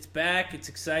 it's back. It's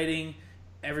exciting.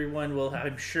 Everyone will,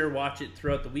 I'm sure, watch it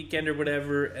throughout the weekend or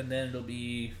whatever, and then it'll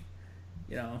be,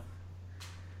 we'll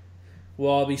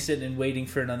all be sitting and waiting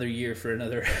for another year for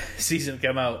another season to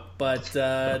come out. But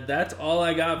that's all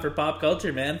I got for pop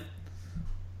culture, man.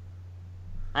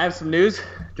 I have some news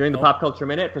during the Pop Culture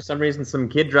Minute. For some reason, some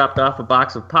kid dropped off a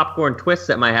box of popcorn twists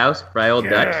at my house by Old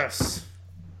Dutch.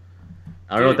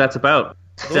 I don't know what that's about.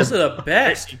 Those are the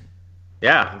best.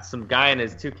 Yeah, some guy and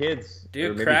his 2 kids.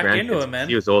 Dude, crack into him, man.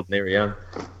 He was old and they were young.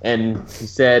 And he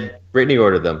said Brittany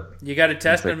ordered them. You got to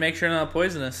test them and make sure they're not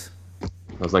poisonous. I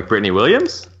was like, Brittany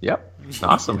Williams? Yep.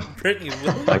 Awesome. Brittany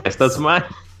Williams? I guess that's mine.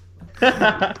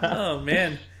 Oh,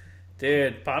 man.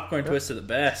 Dude, popcorn twists are the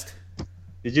best.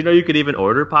 Did you know you could even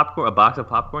order a box of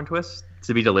popcorn twists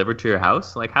to be delivered to your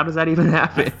house? Like, how does that even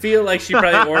happen? I feel like she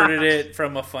probably ordered it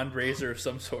from a fundraiser of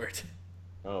some sort.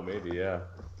 Oh, maybe, yeah.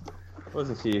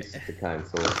 Wasn't she the kind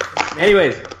soul?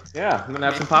 Anyways, yeah, I'm gonna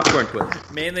have some popcorn twists.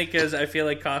 Mainly because I feel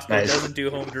like Costco doesn't do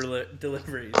home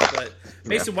deliveries. But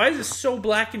Mason, why is it so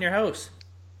black in your house?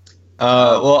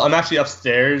 Well, I'm actually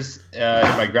upstairs in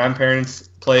my grandparents'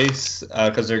 place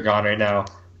because they're gone right now,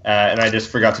 and I just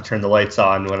forgot to turn the lights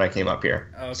on when I came up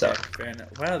here. Okay, so, fair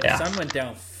enough. Wow, the sun went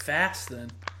down fast then.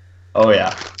 Oh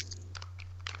yeah.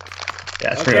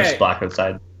 Yeah, it's pretty much black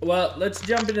outside. Well, let's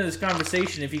jump into this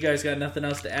conversation if you guys got nothing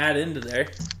else to add into there.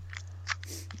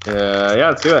 Yeah,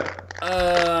 let's do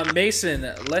it.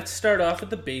 Mason, let's start off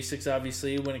with the basics,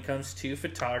 obviously, when it comes to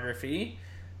photography.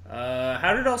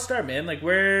 How did it all start, man? Like,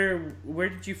 where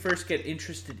did you first get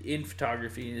interested in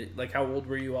photography? Like, how old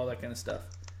were you, all that kind of stuff?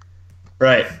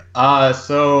 Right.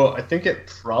 So I think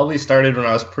it probably started when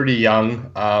I was pretty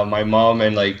young. My mom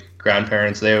and, like,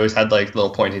 grandparents, they always had like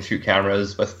little point and shoot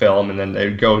cameras with film, and then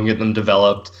they'd go and get them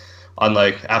developed on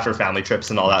like after family trips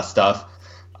and all that stuff.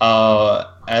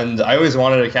 And I always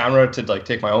wanted a camera to like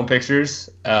take my own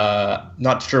pictures.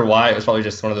 Not sure why. It was probably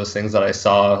just one of those things that I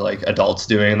saw like adults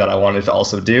doing that I wanted to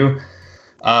also do.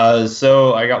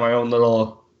 So I got my own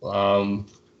little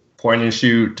point and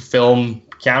shoot film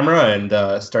camera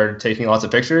and started taking lots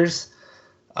of pictures.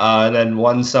 And then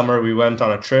one summer we went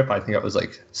on a trip. I think it was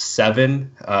like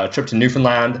 7, trip to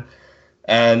Newfoundland,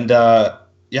 and I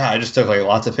just took like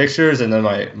lots of pictures. And then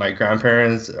my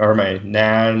grandparents or my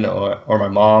nan or my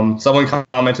mom, someone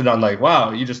commented on like,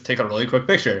 "Wow, you just take a really quick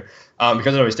picture,"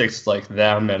 because it always takes like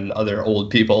them and other old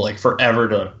people like forever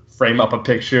to frame up a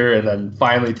picture and then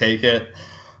finally take it.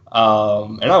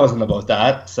 And I wasn't about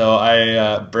that, so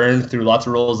I burned through lots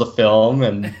of rolls of film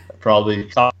and probably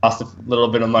cost a little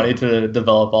bit of money to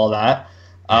develop all that.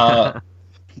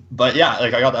 But yeah,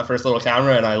 like I got that first little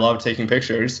camera and I loved taking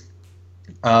pictures.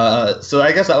 So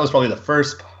I guess that was probably the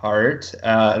first part,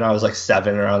 and I was like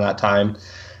 7 around that time.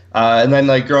 And then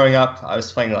like growing up, I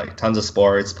was playing like tons of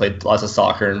sports, played lots of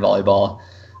soccer and volleyball.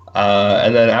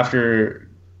 And then after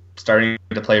starting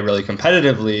to play really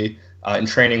competitively, and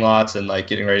training lots and like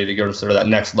getting ready to go to sort of that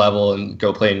next level and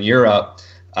go play in Europe,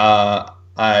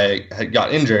 I had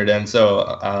got injured, and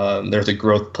so there's a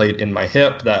growth plate in my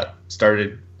hip that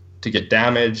started to get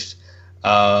damaged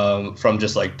from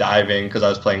just like diving because I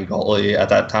was playing goalie at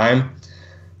that time.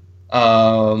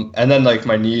 And then like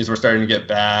my knees were starting to get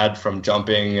bad from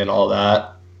jumping and all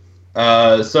that.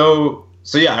 So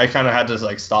yeah, I kind of had to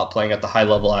like stop playing at the high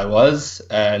level I was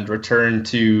and return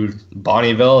to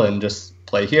Bonnyville and just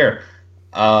play here.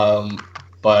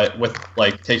 But with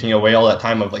like taking away all that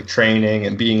time of like training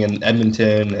and being in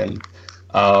Edmonton and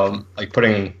like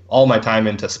putting all my time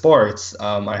into sports,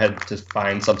 I had to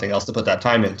find something else to put that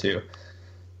time into.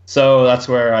 So that's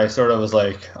where I sort of was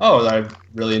like, oh, I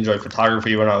really enjoyed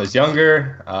photography when I was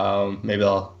younger. Maybe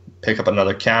I'll pick up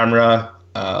another camera.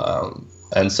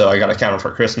 And so I got a camera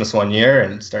for Christmas one year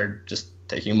and started just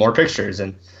taking more pictures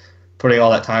and putting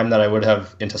all that time that I would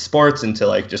have into sports into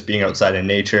like just being outside in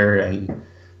nature and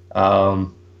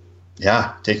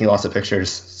taking lots of pictures.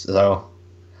 So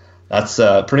that's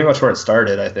pretty much where it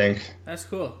started, I think. That's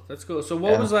cool. So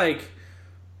what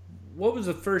was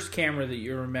the first camera that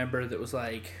you remember that was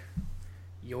like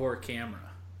your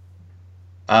camera?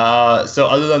 So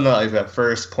other than that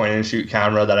first point and shoot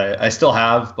camera that I still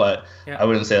have, but I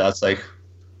wouldn't say that's like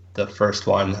the first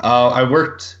one. I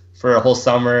worked for a whole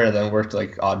summer and then worked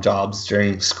like odd jobs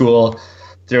during school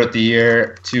throughout the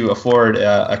year to afford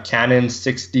a Canon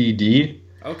 60D.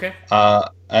 Okay.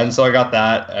 And so I got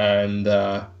that and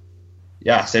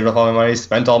saved up all my money,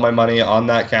 spent all my money on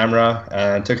that camera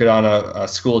and took it on a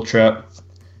school trip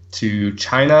to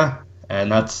China.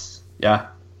 And that's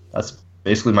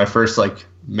basically my first like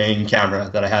main camera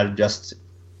that I had just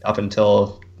up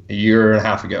until a year and a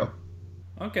half ago.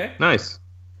 Okay. Nice.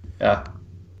 Yeah.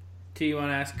 Do you want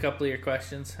to ask a couple of your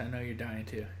questions? I know you're dying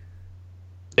to.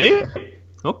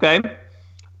 Okay.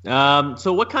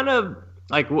 So what kind of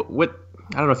like what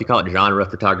I don't know if you call it genre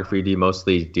photography do you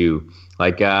mostly do?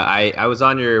 Like I was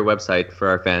on your website for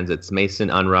our fans. It's Mason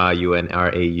Unruh,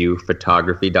 UNRAU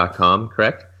photography.com,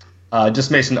 correct?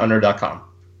 Just masonunruh.com.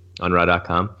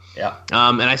 Unruh.com. Yeah.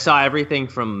 And I saw everything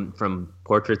from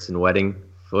portraits and wedding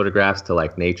photographs to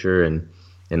like nature and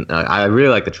I really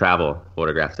like the travel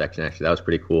photograph section. Actually, that was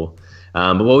pretty cool.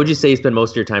 But what would you say you spend most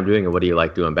of your time doing, and what do you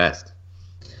like doing best?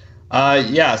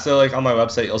 So like on my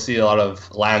website, you'll see a lot of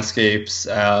landscapes,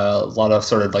 a lot of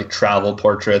sort of like travel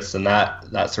portraits and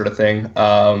that sort of thing.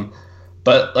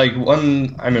 But like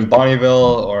when I'm in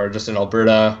Bonnyville or just in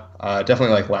Alberta,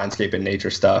 definitely like landscape and nature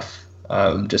stuff.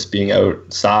 Just being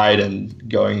outside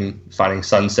and finding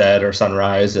sunset or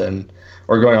sunrise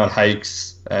or going on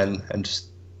hikes and just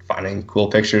finding cool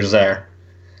pictures there.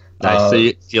 Nice. So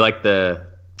you like the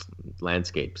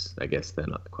landscapes, I guess, then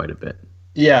quite a bit.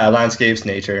 Yeah, landscapes,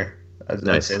 nature. Nice.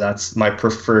 I'd say that's my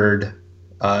preferred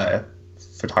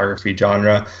photography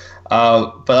genre.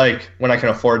 But like when I can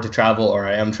afford to travel or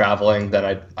I am traveling,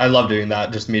 then I love doing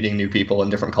that, just meeting new people in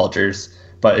different cultures.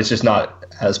 But it's just not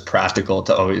as practical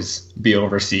to always be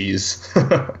overseas.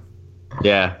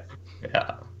 Yeah.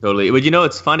 Yeah. Totally. But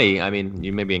it's funny. I mean,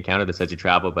 you maybe encountered this as you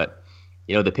travel, but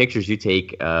the pictures you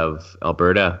take of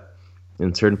Alberta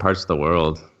in certain parts of the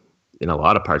world, in a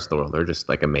lot of parts of the world, they're just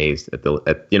like amazed at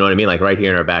you know what I mean? Like right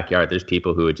here in our backyard, there's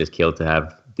people who would just kill to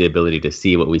have the ability to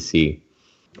see what we see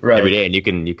every day, and you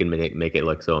can make it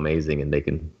look so amazing, and they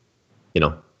can,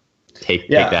 take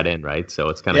that in, right? So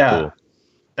it's kind of cool.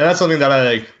 And that's something that I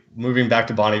like moving back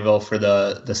to Bonnyville for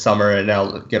the summer, and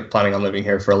now planning on living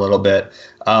here for a little bit.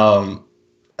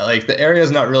 Like the area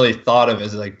is not really thought of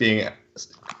as like being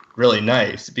really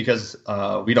nice because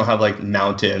we don't have like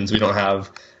mountains, we don't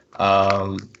have.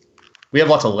 We have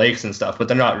lots of lakes and stuff, but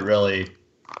they're not really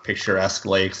picturesque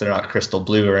lakes. They're not crystal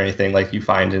blue or anything like you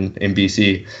find in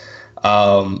BC.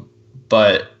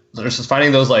 But there's just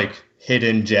finding those like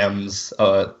hidden gems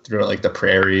through like the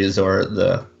prairies or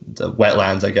the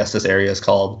wetlands, I guess this area is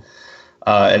called,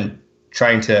 and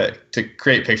trying to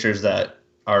create pictures that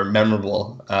are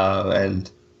memorable and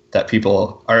that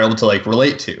people are able to like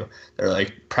relate to. They're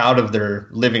like proud of their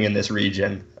living in this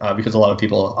region, because a lot of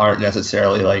people aren't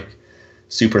necessarily like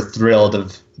super thrilled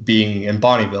of being in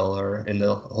Bonnyville or in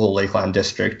the whole Lakeland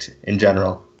district in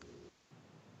general.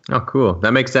 Oh, cool.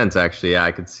 That makes sense, actually. Yeah,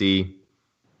 I could see.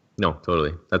 No,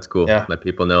 totally. That's cool. Yeah. Let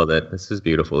people know that this is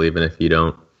beautiful, even if you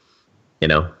don't,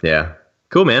 yeah.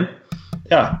 Cool, man.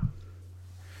 Yeah.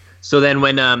 So then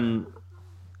when,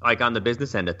 like on the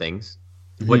business end of things,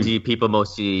 what do people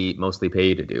mostly pay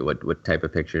you to do? What type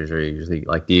of pictures are you usually,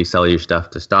 like, do you sell your stuff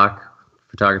to stock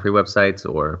photography websites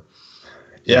or?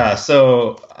 Yeah.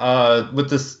 So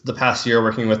with the past year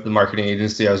working with the marketing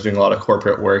agency, I was doing a lot of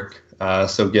corporate work.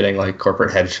 So getting like corporate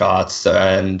headshots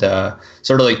and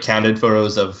sort of like candid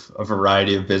photos of a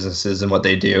variety of businesses and what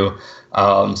they do.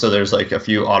 So there's like a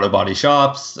few auto body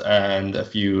shops and a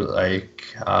few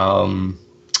like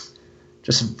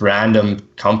just random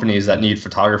companies that need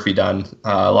photography done.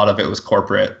 A lot of it was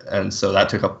corporate, and so that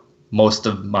took up most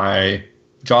of my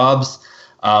jobs.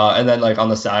 And then like on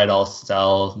the side, I'll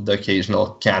sell the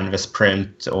occasional canvas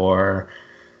print or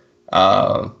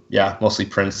mostly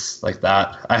prints like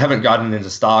that. I haven't gotten into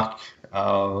stock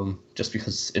just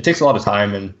because it takes a lot of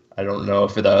time, and I don't know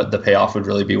if the payoff would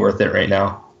really be worth it right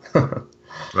now.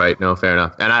 Right. No, fair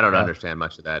enough. And I don't understand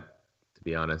much of that, to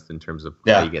be honest, in terms of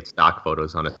how you get stock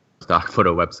photos on a stock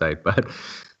photo website. But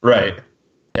right.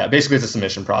 Yeah. Basically, it's a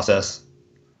submission process.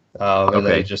 And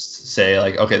then you just say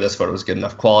like, okay, this photo is good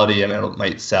enough quality and it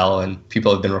might sell. And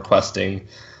people have been requesting,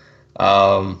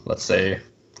 let's say,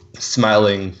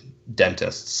 smiling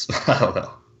dentists. I don't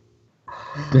know.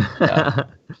 Yeah.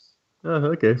 Oh,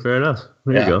 okay, fair enough.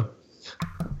 There you go.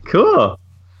 Cool.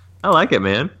 I like it,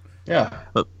 man. Yeah.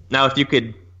 Well, now, if you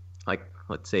could, like,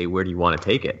 let's say, where do you want to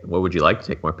take it? What would you like to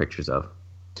take more pictures of?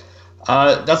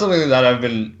 That's something that I've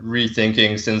been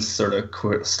rethinking since sort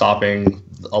of stopping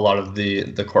a lot of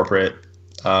the corporate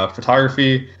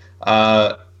photography,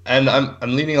 and I'm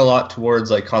leaning a lot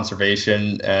towards like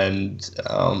conservation and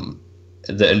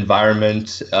the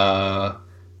environment.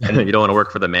 And you don't want to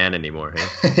work for the man anymore,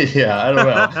 hey? Yeah, I don't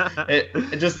know.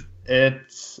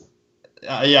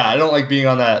 I don't like being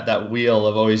on that wheel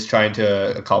of always trying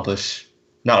to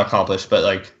not accomplish, but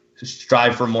like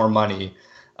strive for more money.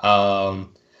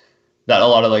 That a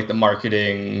lot of like the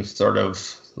marketing sort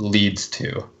of leads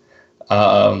to.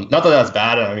 Not that that's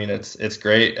bad. I mean, it's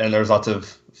great, and there's lots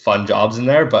of fun jobs in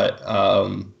there. But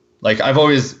like I've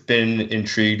always been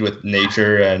intrigued with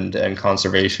nature and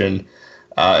conservation,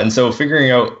 and so figuring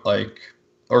out like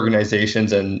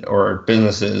organizations or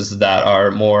businesses that are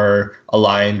more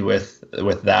aligned with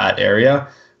that area,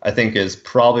 I think is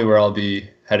probably where I'll be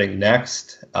heading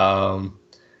next. When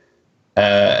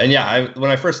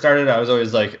I first started, I was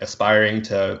always like aspiring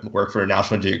to work for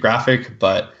National Geographic,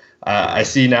 but I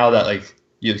see now that like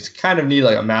you kind of need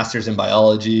like a master's in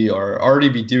biology or already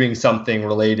be doing something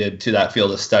related to that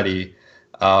field of study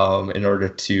in order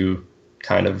to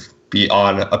kind of be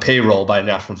on a payroll by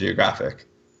National Geographic.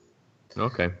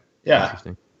 Okay. Yeah.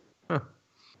 Interesting. Huh.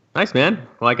 Nice, man.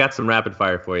 Well, I got some rapid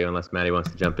fire for you, unless Maddie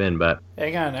wants to jump in. But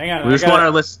hang on. We just want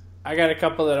our list. I got a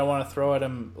couple that I want to throw at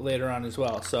him later on as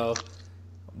well. So,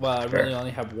 I really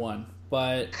only have one.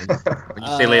 But when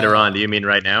you say later on, do you mean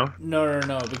right now? No,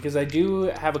 because I do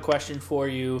have a question for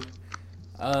you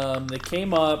that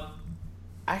came up.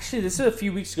 Actually, this is a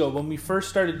few weeks ago when we first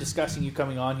started discussing you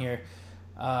coming on here.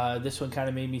 This one kind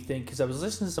of made me think because I was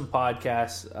listening to some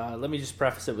podcasts. Let me just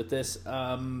preface it with this: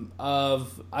 I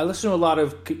listen to a lot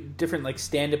of different like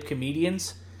stand-up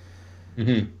comedians,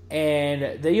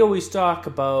 and they always talk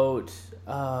about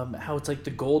how it's like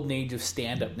the golden age of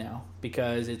stand-up now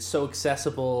because it's so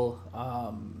accessible.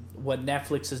 What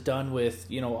Netflix has done with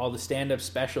all the stand-up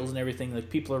specials and everything,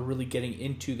 like people are really getting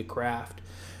into the craft.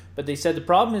 But they said the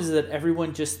problem is that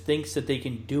everyone just thinks that they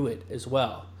can do it as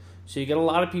well. So you get a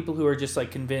lot of people who are just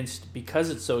like convinced because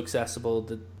it's so accessible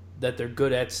that they're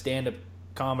good at stand-up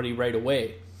comedy right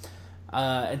away.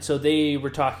 And so they were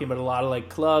talking about a lot of like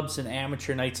clubs and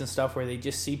amateur nights and stuff where they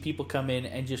just see people come in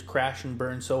and just crash and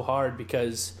burn so hard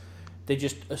because they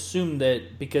just assume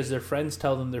that because their friends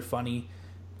tell them they're funny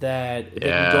that they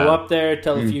can go up there,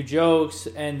 tell a few jokes,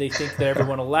 and they think that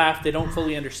everyone will laugh. They don't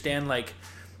fully understand like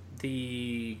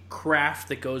the craft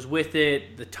that goes with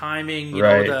it, the timing,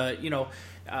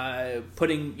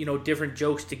 putting different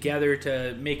jokes together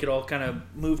to make it all kind of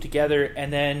move together.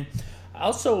 And then I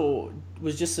also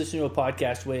was just listening to a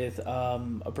podcast with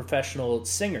a professional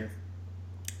singer,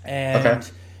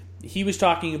 and he was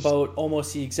talking about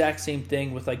almost the exact same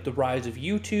thing with like the rise of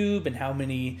YouTube and how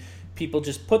many people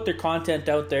just put their content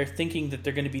out there thinking that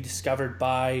they're going to be discovered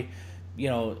by,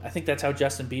 I think that's how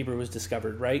Justin Bieber was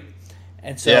discovered, right?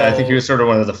 And so, yeah, I think he was sort of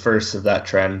one of the first of that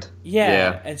trend.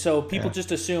 Yeah. And so people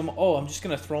just assume, I'm just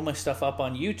going to throw my stuff up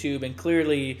on YouTube, and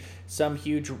clearly some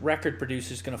huge record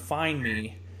producer is going to find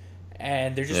me,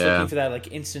 and they're just looking for that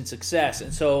like instant success.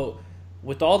 And so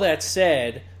with all that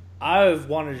said, I've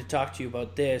wanted to talk to you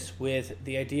about this with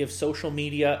the idea of social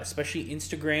media, especially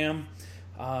Instagram.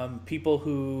 People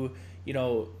who,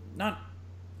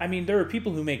 there are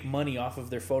people who make money off of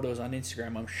their photos on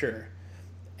Instagram, I'm sure.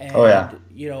 And, I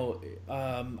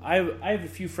have a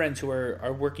few friends who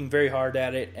are working very hard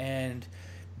at it, and,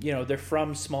 they're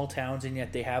from small towns, and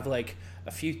yet they have like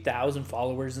a few thousand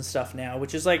followers and stuff now,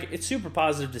 which is like, it's super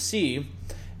positive to see.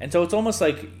 And so it's almost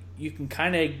like you can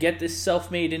kind of get this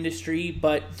self-made industry,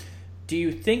 but do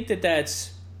you think that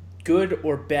that's good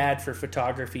or bad for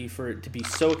photography, for it to be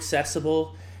so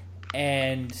accessible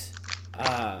and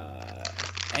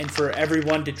for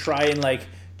everyone to try and like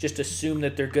just assume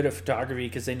that they're good at photography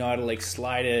because they know how to like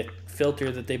slide a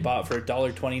filter that they bought for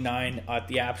 $1.29 at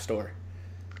the App Store?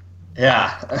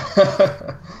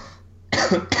 Yeah.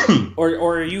 or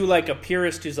are you like a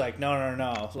purist who's like,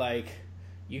 no, like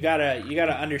you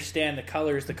gotta understand the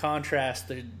colors, the contrast,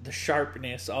 the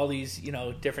sharpness, all these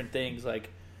different things like.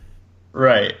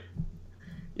 Right.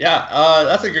 Yeah,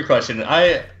 that's a good question.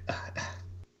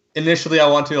 Initially I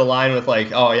want to align with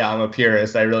like, I'm a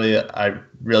purist. I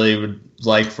really would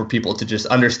like for people to just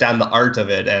understand the art of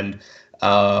it and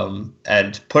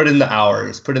put in the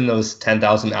hours, put in those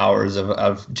 10,000 hours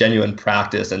of genuine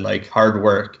practice and like hard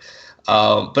work.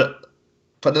 But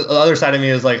the other side of me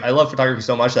is like, I love photography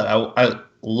so much that I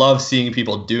love seeing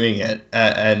people doing it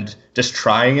and just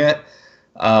trying it.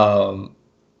 And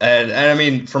I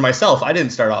mean, for myself, I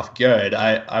didn't start off good.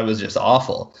 I was just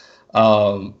awful.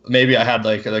 Maybe I had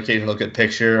like an occasional good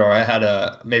picture, or I had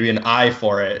maybe an eye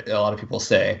for it, a lot of people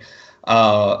say.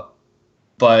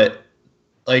 But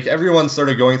like everyone's sort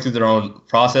of going through their own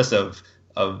process of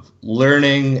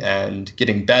learning and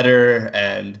getting better.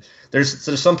 And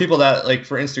there's some people that like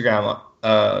for Instagram,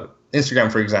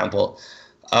 for example,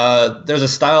 there's a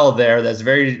style there that's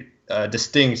very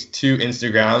distinct to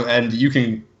Instagram, and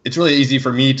it's really easy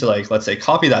for me to like, let's say,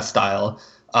 copy that style.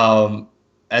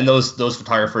 And those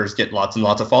photographers get lots and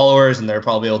lots of followers, and they're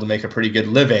probably able to make a pretty good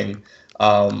living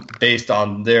based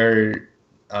on their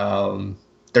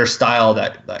style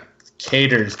that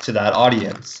caters to that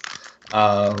audience.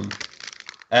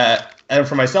 And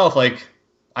for myself, like,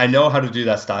 I know how to do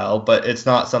that style, but it's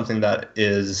not something that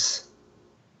is.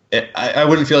 I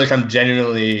wouldn't feel like I'm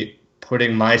genuinely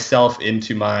putting myself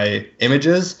into my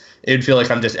images. It would feel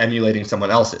like I'm just emulating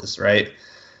someone else's, right?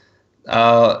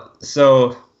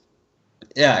 So,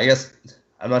 yeah, I guess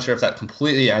I'm not sure if that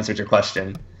completely answered your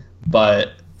question,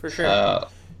 but for sure.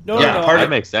 No, that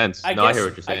makes sense. I hear what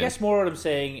you're saying. I guess more what I'm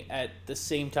saying at the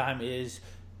same time is,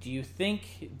 do you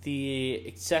think the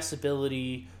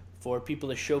accessibility for people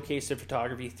to showcase their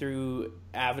photography through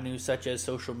avenues such as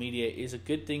social media is a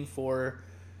good thing for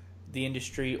the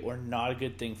industry or not a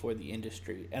good thing for the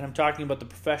industry? And I'm talking about the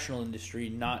professional industry,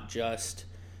 not just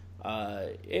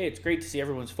hey, it's great to see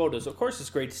everyone's photos. Of course it's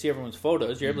great to see everyone's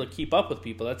photos. You're able to keep up with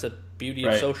people. That's a beauty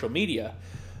of social media.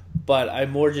 But I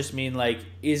more just mean, like,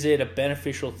 is it a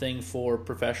beneficial thing for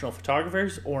professional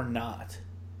photographers or not?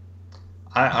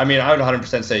 I mean, I would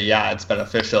 100% say, yeah, it's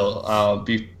beneficial.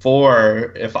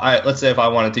 Let's say if I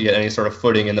wanted to get any sort of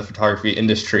footing in the photography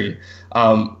industry,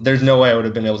 there's no way I would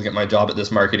have been able to get my job at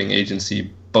this marketing agency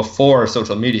before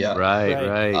social media.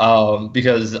 Right.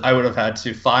 Because I would have had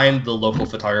to find the local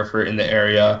photographer in the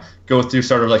area, go through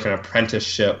sort of like an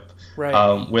apprenticeship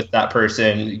with that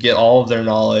person, get all of their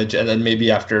knowledge, and then maybe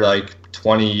after like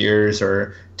 20 years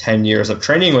or 10 years of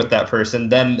training with that person,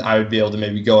 then I would be able to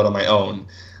maybe go out on my own.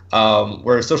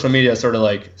 Whereas social media sort of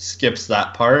like skips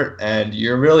that part, and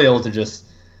you're really able to just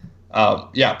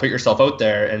put yourself out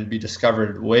there and be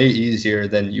discovered way easier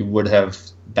than you would have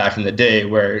back in the day,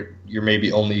 where you're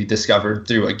maybe only discovered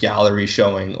through a gallery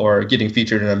showing or getting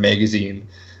featured in a magazine.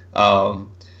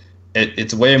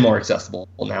 It's way more accessible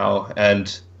now,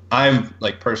 and I'm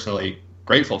like personally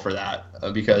grateful for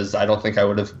that, because I don't think I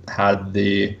would have had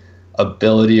the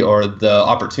ability or the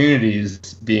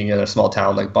opportunities being in a small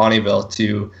town like Bonnyville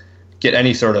to get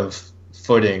any sort of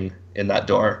footing in that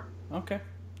door. Okay.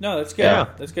 No, that's good. Yeah.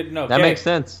 That's good to know. That makes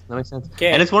sense.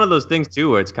 Okay. And it's one of those things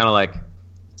too where it's kind of like,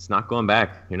 it's not going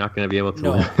back. You're not going to be able to.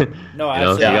 No,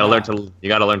 absolutely. You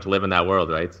got to learn to live in that world,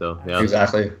 right? So yeah.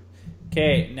 Exactly.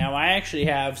 Okay, now I actually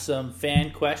have some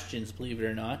fan questions, believe it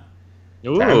or not.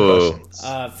 Ooh.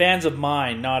 Fans of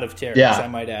mine, not of Terry's, Yeah. I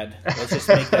might add. Let's just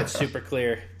make that super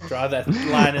clear. Draw that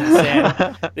line in the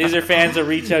sand. These are fans that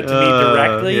reach out to me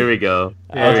directly. Here we go.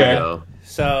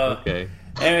 So, okay.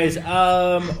 Anyways,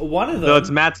 one of them. So it's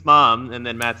Matt's mom, and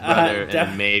then Matt's brother, and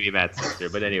then maybe Matt's sister.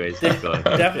 But anyways, keep going.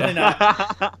 Definitely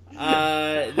not.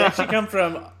 They actually come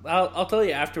from. I'll tell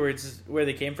you afterwards where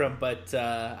they came from, but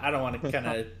I don't want to kind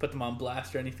of put them on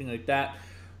blast or anything like that.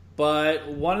 But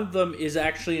one of them is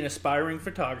actually an aspiring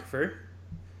photographer.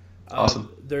 Awesome.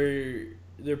 They're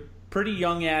pretty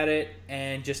young at it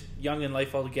and just young in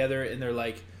life altogether, and they're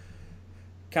like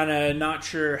kind of not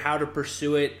sure how to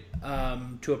pursue it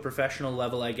to a professional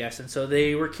level, I guess. And so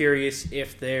they were curious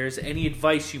if there's any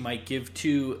advice you might give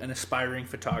to an aspiring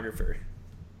photographer.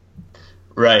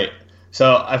 Right.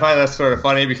 So I find that sort of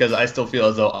funny because I still feel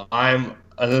as though I'm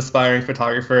an aspiring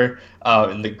photographer.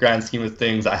 In the grand scheme of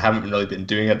things, I haven't really been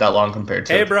doing it that long compared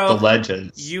to the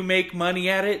legends. You make money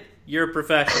at it, you're a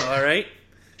professional, all right?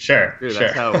 Sure, Dude, sure.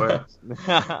 That's how it works.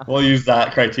 We'll use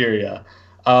that criteria.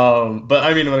 But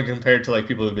I mean, when compared to like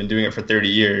people who've been doing it for 30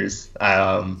 years,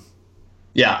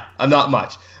 yeah, I'm not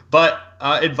much. But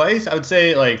advice, I would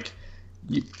say, like,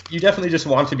 you definitely just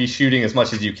want to be shooting as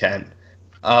much as you can.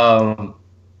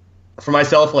 For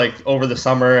myself, like over the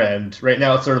summer and right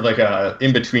now, it's sort of like a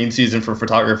in-between season for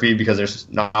photography because there's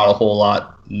not a whole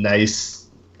lot nice.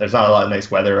 There's not a lot of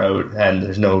nice weather out, and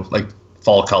there's no like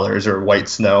fall colors or white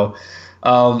snow.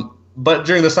 But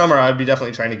during the summer, I'd be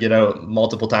definitely trying to get out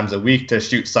multiple times a week to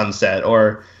shoot sunset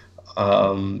or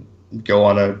go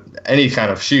on any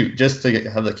kind of shoot just to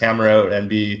have the camera out and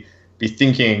be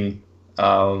thinking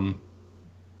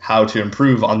how to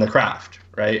improve on the craft,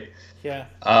 right? Yeah.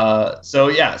 So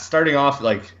yeah, starting off,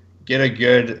 like, get a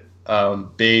good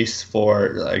base for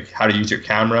like how to use your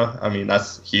camera. I mean,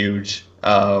 that's huge.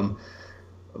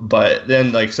 But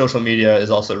then like social media is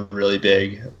also really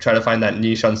big. Try to find that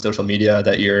niche on social media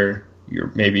that you're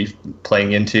maybe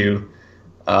playing into,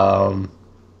 and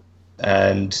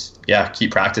yeah,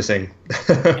 keep practicing.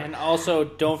 And also,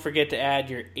 don't forget to add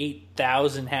your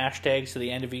 8,000 hashtags to the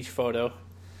end of each photo.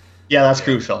 Yeah, that's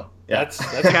crucial. Yeah, That's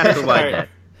kind of smart.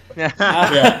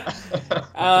 Yeah.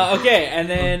 Okay, and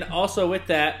then also with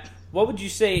that, what would you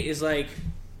say is like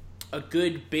a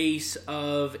good base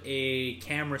of a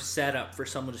camera setup for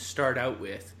someone to start out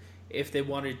with if they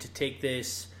wanted to take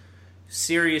this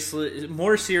seriously,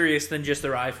 more serious than just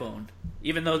their iPhone?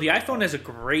 Even though the iPhone has a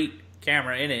great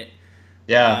camera in it,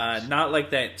 yeah, not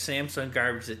like that Samsung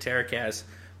garbage that Tarek has.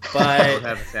 I But don't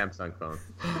have a Samsung phone.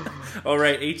 oh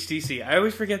right, HTC. I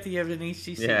always forget that you have an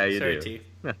HTC. Yeah, you Sorry, do. T.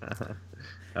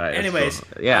 All right, Anyways,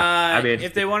 cool. Yeah, I mean,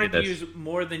 if they wanted to use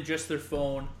more than just their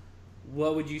phone,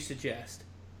 what would you suggest?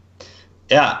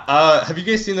 yeah. Have you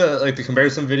guys seen the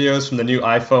comparison videos from the new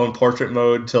iPhone portrait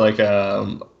mode to like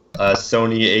a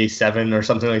Sony A7 or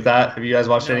something like that? Have you guys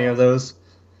watched any of those?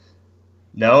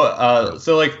 No.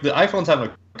 So like the iPhones have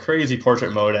a crazy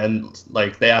portrait mode, and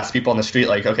like they ask people on the street,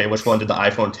 like, okay, which one did the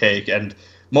iPhone take? And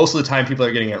most of the time, people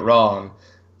are getting it wrong,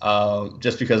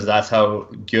 just because that's how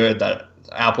good that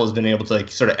Apple has been able to like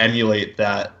sort of emulate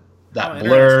that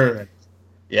blur.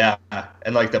 Yeah,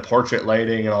 and like the portrait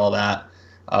lighting and all that.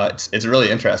 It's really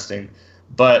interesting.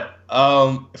 But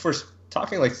if we're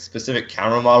talking like specific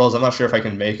camera models, I'm not sure if I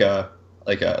can make a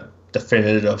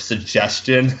definitive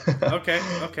suggestion. Okay.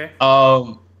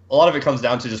 A lot of it comes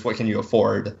down to just what can you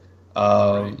afford.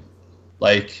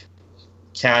 Like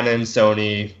Canon,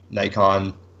 Sony,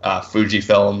 Nikon,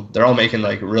 Fujifilm, they're all making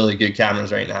like really good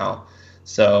cameras right now.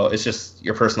 So it's just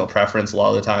your personal preference a lot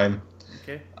of the time.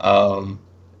 Okay.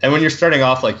 And when you're starting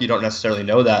off, like, you don't necessarily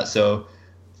know that. So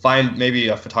find maybe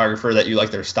a photographer that you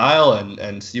like their style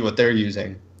and see what they're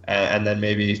using. And then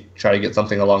maybe try to get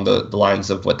something along the lines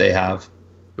of what they have.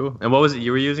 Cool. And what was it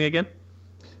you were using again?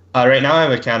 Right now I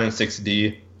have a Canon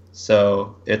 6D.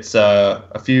 So it's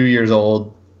a few years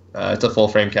old. It's a full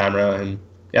frame camera, and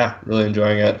yeah, really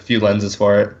enjoying it. A few lenses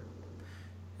for it.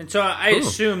 And so I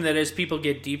assume that as people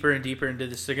get deeper and deeper into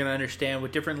this, they're going to understand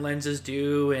what different lenses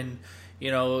do and, you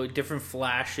know, different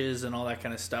flashes and all that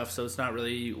kind of stuff. So it's not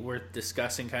really worth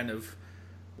discussing kind of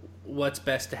what's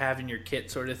best to have in your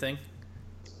kit sort of thing.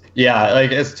 Yeah,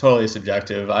 like it's totally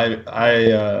subjective. I'd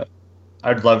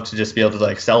love to just be able to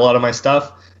like sell a lot of my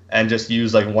stuff and just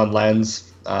use like one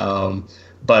lens.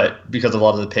 But because of a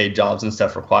lot of the paid jobs and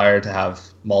stuff required to have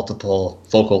multiple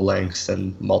focal lengths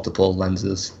and multiple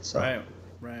lenses. So,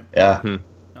 Right. Yeah.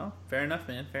 No, fair enough,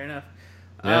 man. Fair enough.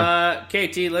 Yeah.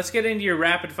 KT, let's get into your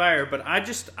rapid fire, but I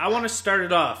want to start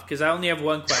it off because I only have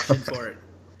one question for it.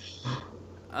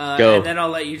 Go. And then I'll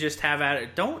let you just have at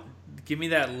it. Don't give me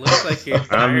that look like you're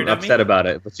tired I'm upset of me. about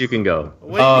it, but you can go.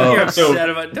 What do you mean you're upset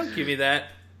about? Don't give me that.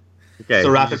 Okay. So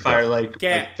rapid fire, like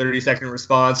 30-second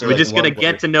response. Or We're just gonna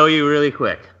get to know you really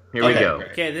quick. Here we go.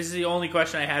 Okay, this is the only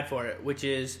question I had for it, which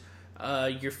is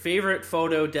your favorite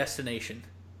photo destination.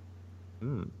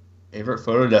 Favorite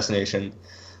photo destination?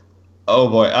 Oh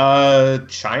boy,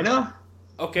 China.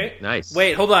 Okay. Nice.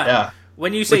 Wait, hold on. Yeah.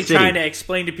 When you say What city? China,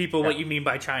 explain to people what you mean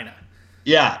by China.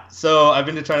 Yeah, so I've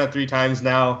been to China 3 times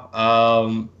now.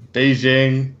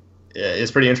 Beijing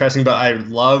is pretty interesting, but I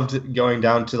loved going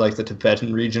down to like the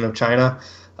Tibetan region of China,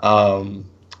 to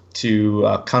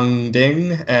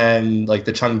Kangding and like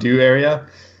the Chengdu area,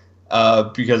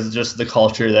 because just the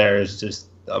culture there is just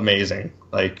amazing.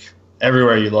 Like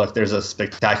everywhere you look, there's a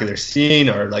spectacular scene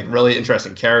or like really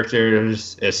interesting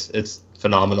characters. It's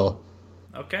phenomenal.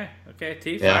 Okay,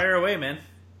 T, Yeah. fire away, man.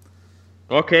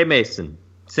 Okay, Mason.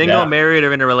 Single, Yeah. married,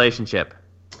 or in a relationship?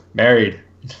 Married.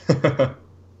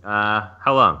 How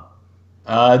long?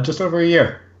 Just over a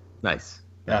year. Nice.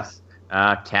 Yeah.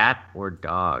 Cat or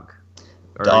dog?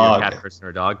 Or Dog. Are you a cat person or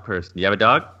a dog person? You have a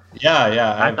dog?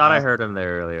 Yeah. I thought I heard him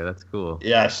there earlier. That's cool.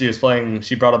 Yeah, she was playing.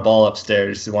 She brought a ball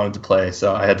upstairs. She wanted to play,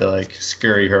 so I had to like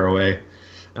scurry her away.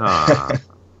 Aw.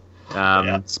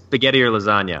 Yeah. Spaghetti or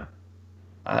lasagna?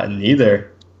 Neither.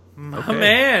 Oh,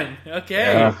 man. Okay,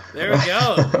 Yeah. there we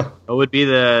go. What would be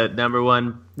the number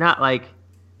one? Not like,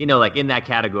 like in that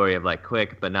category of like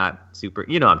quick, but not super.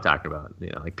 You know what I'm talking about.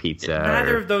 Like pizza.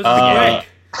 Neither or of those spaghetti. are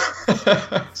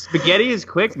quick. Spaghetti is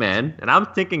quick, man. And I'm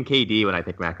thinking KD when I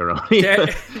think macaroni. Derek,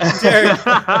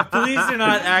 please do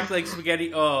not act like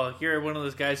spaghetti. Oh, you're one of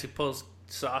those guys who pulls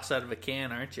sauce out of a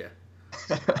can, aren't you?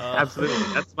 Absolutely.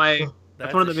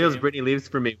 That's one of the a meals shame. Brittany leaves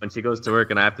for me when she goes to work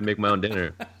and I have to make my own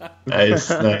dinner. Nice.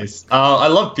 I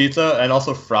love pizza and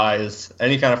also fries.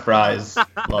 Any kind of fries.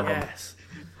 Love them. Yes.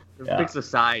 Yeah. Picks a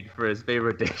side for his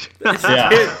favorite dish. Yeah.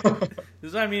 This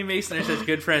is why me and Mason are such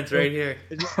good friends right here.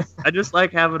 I just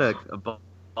like having a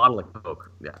bottle of Coke.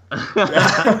 Yeah.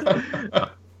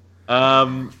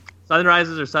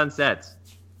 Sunrises or sunsets?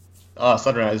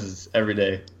 Sunrises every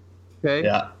day. Okay.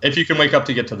 Yeah, if you can wake up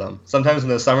to get to them. Sometimes in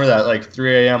the summer, that like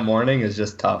 3 a.m. morning is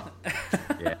just tough.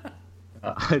 Yeah.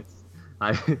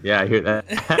 I hear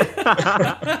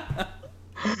that.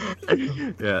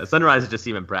 Yeah, sunrise is just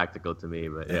even practical to me,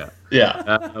 but yeah.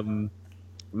 Yeah.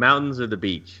 Mountains or the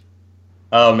beach?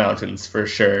 Oh, mountains for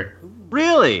sure.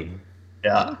 Really?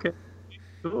 Yeah. Okay.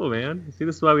 Cool, man. See,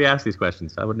 this is why we ask these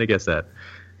questions. I wouldn't have guessed that.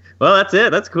 Well, that's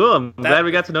it. That's cool. I'm glad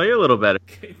we got to know you a little better.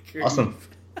 Awesome.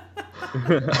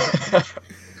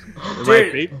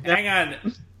 Dude, hang on.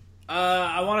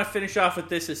 I want to finish off with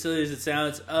this, as silly as it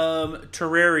sounds.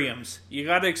 Terrariums. You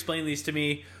got to explain these to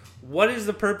me. What is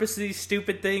the purpose of these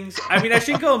stupid things? I mean, I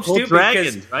should call them Whole stupid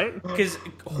dragons, right? because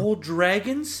whole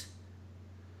dragons.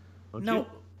 Don't No, you?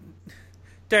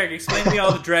 Derek, explain to me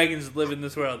all the dragons that live in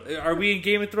this world. Are we in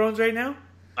Game of Thrones right now?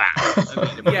 I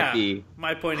mean, it might Yeah, be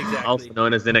my point exactly. also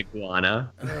known as an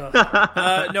iguana.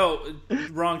 No,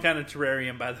 wrong kind of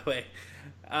terrarium, by the way.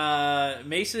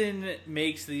 Mason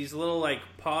makes these little like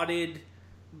potted,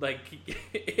 like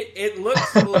it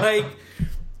looks like,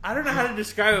 I don't know how to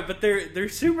describe it, but they're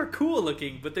super cool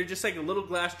looking. But they're just like a little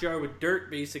glass jar with dirt,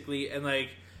 basically, and like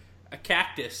a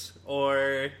cactus,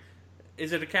 or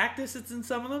is it a cactus that's in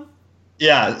some of them?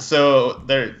 Yeah, so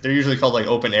they're usually called like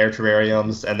open air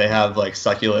terrariums, and they have like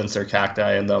succulents or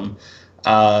cacti in them.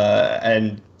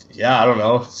 And yeah, I don't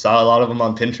know. Saw a lot of them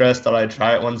on Pinterest. Thought I'd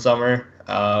try it one summer,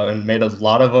 and made a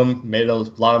lot of them. Made a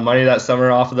lot of money that summer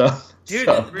off of them. Dude,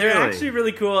 So, they're actually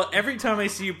really cool. Every time I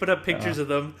see you put up pictures of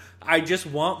them, I just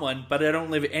want one, but I don't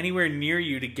live anywhere near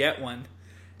you to get one.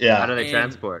 How do yeah, they And-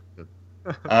 transport? What?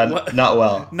 not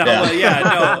well. No, yeah. well, yeah,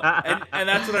 no, and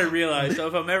that's what I realized. So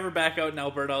if I'm ever back out in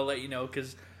Alberta, I'll let you know,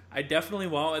 because I definitely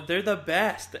want one. They're the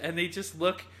best, and they just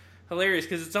look hilarious,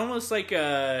 because it's almost like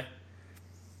a,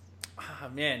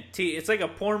 it's like a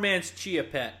poor man's chia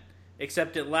pet,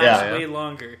 except it lasts Yeah. way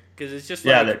longer, because it's just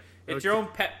Yeah, like, it's your own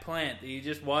pet plant that you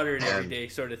just water it every day,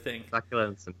 sort of thing.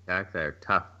 Succulents and cacti are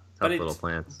tough little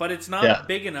plants. But it's not Yeah.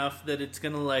 big enough that it's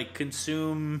gonna like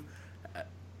consume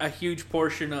a huge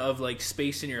portion of like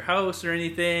space in your house or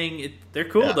anything. They're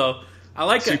cool Yeah. though. I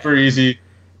like it, Super easy,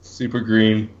 super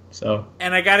green. So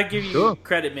and I gotta give you Cool.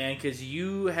 credit, man, because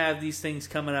you have these things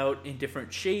coming out in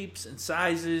different shapes and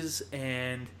sizes,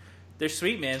 and they're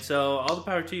sweet, man. So all the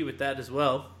power to you with that as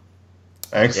well.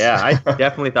 thanks. Yeah, I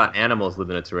definitely thought animals live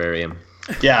in a terrarium,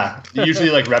 Yeah, usually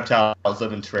like reptiles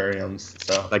live in terrariums.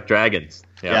 So like dragons.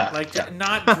 Yeah. Like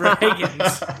not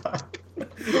dragons. All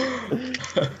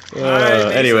right,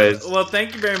 Mason. Anyways, Well,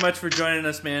 thank you very much for joining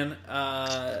us, man.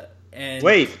 And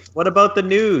wait, what about the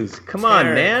news? Come on,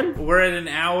 man. We're at an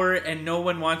hour and no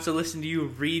one wants to listen to you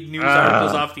read news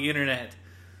articles off the internet.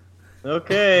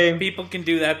 Okay. People can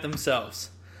do that themselves.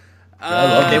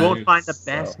 They won't find the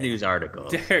best news article.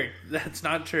 Derek, that's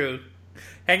not true.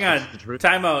 Hang on.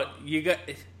 Time out. You got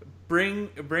bring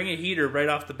a heater right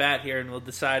off the bat here, and we'll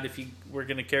decide if we're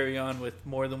going to carry on with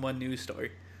more than one news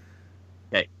story.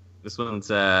 Okay. This one's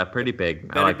pretty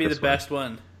big. Better be the best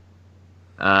one.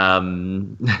 I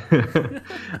don't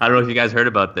know if you guys heard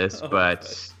about this,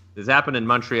 but this happened in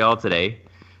Montreal today.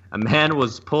 A man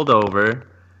was pulled over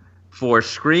for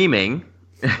screaming,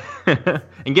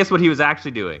 and guess what he was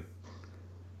actually doing?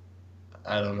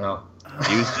 I don't know.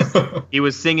 He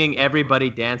was singing "Everybody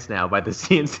Dance Now" by the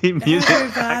CNC Music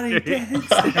Everybody Factory. Dance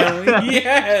Now.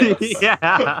 Yes.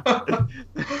 Yeah.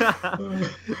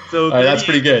 So all right, that's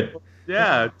pretty good.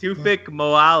 Yeah, Tufik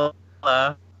Moala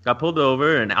got pulled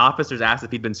over, and officers asked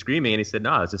if he'd been screaming, and he said,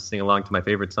 "No, I was just singing along to my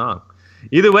favorite song."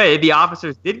 Either way, the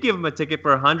officers did give him a ticket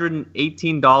for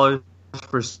 $118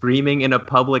 for screaming in a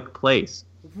public place.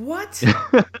 What?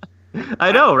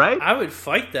 I know, right? I would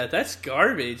fight that. That's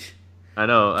garbage. I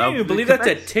know. I can't even believe that's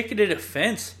a ticketed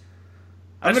offense.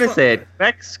 I'm going to say it.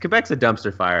 Quebec's a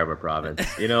dumpster fire of a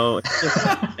province. You know, it's just,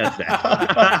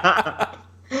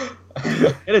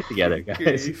 get it together,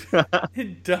 guys.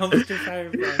 Dumpster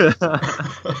fire.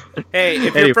 Hey,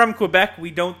 if you're from Quebec, we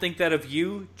don't think that of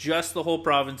you, just the whole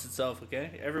province itself,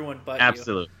 okay? Everyone but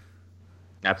you.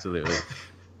 Absolutely.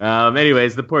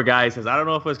 Anyways, the poor guy says, I don't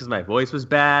know if it was because my voice was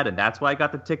bad, and that's why I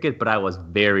got the ticket, but I was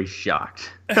very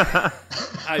shocked.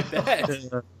 I bet.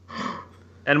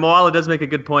 And Moala does make a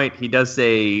good point. He does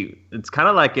say it's kind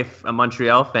of like if a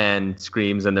Montreal fan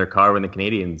screams in their car when the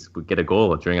Canadians would get a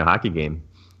goal during a hockey game.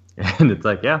 And it's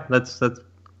like, yeah, that's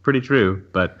pretty true.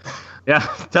 But, yeah,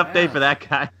 tough day for that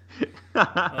guy.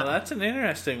 Well, that's an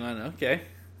interesting one. Okay.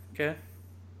 Yeah.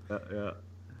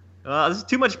 There's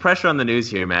too much pressure on the news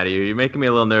here, Maddie. You're making me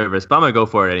a little nervous, but I'm going to go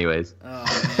for it anyways.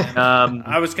 Oh, man.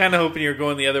 I was kind of hoping you were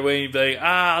going the other way and you'd be like,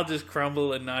 I'll just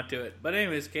crumble and not do it. But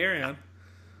anyways, carry on.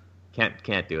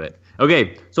 Can't do it.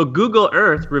 Okay, so Google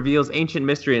Earth reveals ancient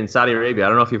mystery in Saudi Arabia. I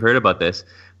don't know if you've heard about this,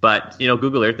 but,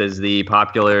 Google Earth is the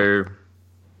popular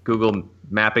Google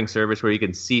mapping service where you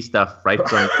can see stuff right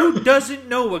from... Who doesn't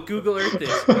know what Google Earth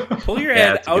is? Pull your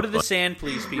head out of the sand,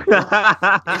 please, people.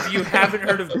 If you haven't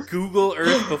heard of Google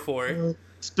Earth before.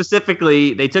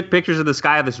 Specifically, they took pictures of the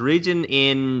sky of this region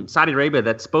in Saudi Arabia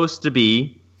that's supposed to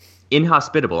be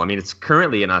inhospitable. I mean, it's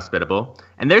currently inhospitable.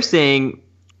 And they're saying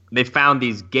they found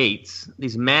these gates,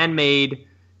 these man-made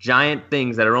giant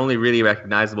things that are only really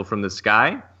recognizable from the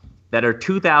sky that are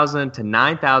 2,000 to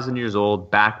 9,000 years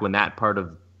old back when that part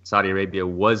of Saudi Arabia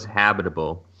was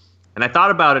habitable. And I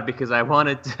thought about it because I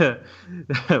wanted to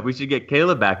we should get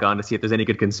Caleb back on to see if there's any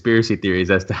good conspiracy theories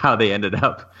as to how they ended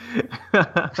up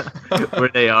where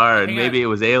they are. And maybe it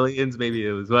was aliens, maybe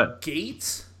it was what?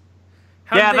 Gates?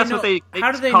 That's what they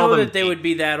how do they know that they would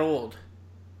be that old?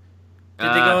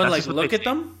 Did they go and look at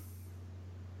them?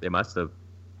 They must have.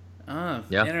 Oh,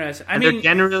 yeah. Interesting. They're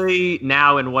generally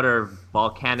now in what are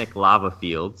volcanic lava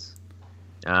fields.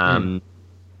 Yeah.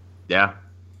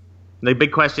 The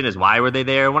big question is, why were they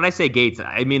there? When I say gates,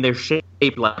 I mean they're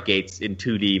shaped like gates in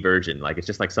 2D version. Like it's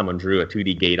just like someone drew a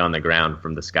 2D gate on the ground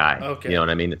from the sky. Okay. You know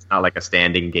what I mean? It's not like a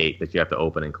standing gate that you have to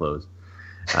open and close.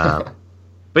 But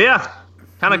yeah,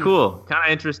 kind of cool. Kind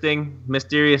of interesting.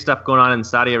 Mysterious stuff going on in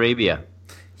Saudi Arabia.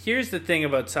 Here's the thing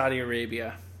about Saudi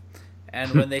Arabia.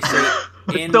 And when they say...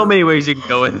 There's so many ways you can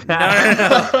go with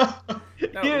that.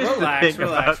 No,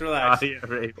 relax.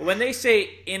 When they say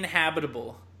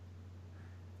inhabitable...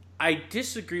 I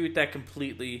disagree with that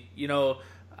completely.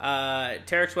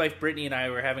 Tarek's wife Brittany and I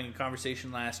were having a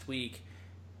conversation last week,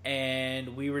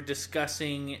 and we were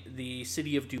discussing the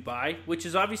city of Dubai, which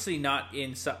is obviously not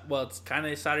in... Well, it's kind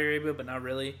of Saudi Arabia, but not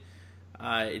really.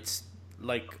 It's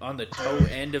like on the toe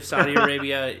end of Saudi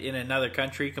Arabia in another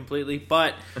country completely.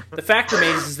 But the fact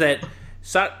remains is that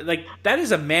that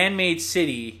is a man-made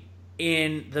city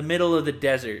in the middle of the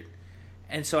desert.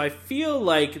 And so I feel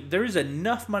like there's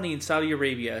enough money in Saudi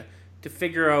Arabia to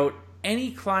figure out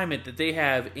any climate that they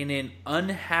have in an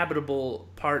uninhabitable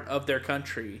part of their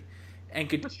country and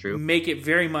could make it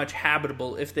very much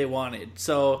habitable if they wanted.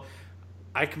 So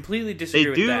I completely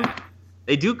disagree with that.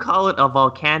 They do call it a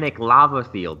volcanic lava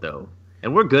field, though.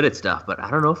 And we're good at stuff, but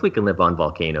I don't know if we can live on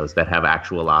volcanoes that have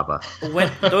actual lava. When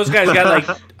those guys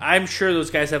got I'm sure those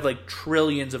guys have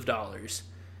trillions of dollars.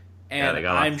 And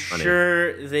I'm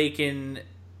sure they can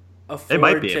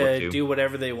afford to do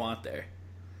whatever they want there.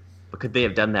 But could they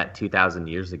have done that 2,000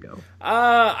 years ago?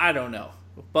 I don't know.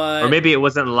 But or maybe it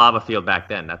wasn't a lava field back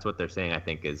then. That's what they're saying, I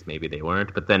think, is maybe they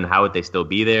weren't. But then how would they still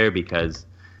be there? Because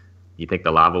you think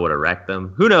the lava would have wrecked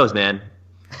them? Who knows, man?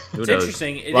 It's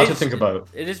interesting. Lots to think about.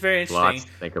 It is very interesting. Lots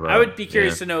to think about. I would be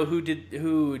curious to know who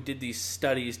did these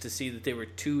studies to see that they were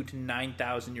 2,000 to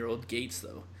 9,000-year-old gates,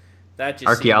 though. That just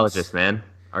archaeologists, man.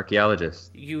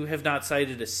 Archaeologists. You have not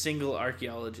cited a single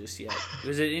archaeologist yet.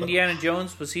 Was it Indiana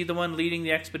Jones? Was he the one leading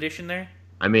the expedition there?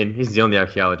 I mean, he's the only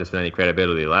archaeologist with any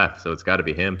credibility left, so it's got to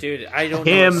be him. Dude, I don't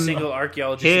know a single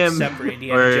archaeologist except for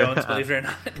Indiana Jones, believe it or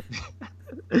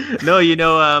not.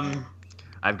 No,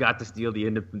 I've got to steal the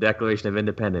Declaration of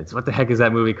Independence. What the heck is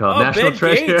that movie called? National Ben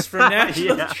Treasure. Gates from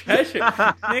National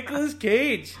Treasure. Nicolas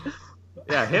Cage.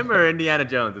 Yeah, him or Indiana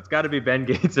Jones. It's got to be Ben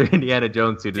Gates or Indiana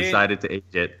Jones who decided to age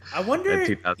it. I wonder,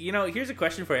 here's a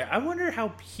question for you. I wonder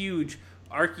how huge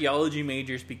archaeology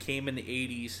majors became in the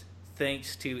 80s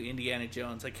thanks to Indiana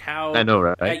Jones. Like how I know,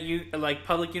 right? Like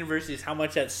public universities, how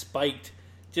much that spiked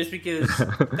just because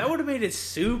that would have made it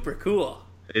super cool.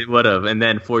 It would have, and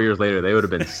then 4 years later, they would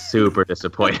have been super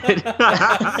disappointed.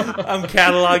 I'm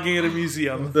cataloging at a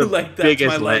museum. The like that's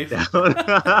biggest my life.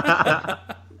 letdown.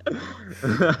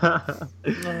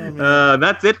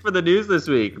 That's it for the news this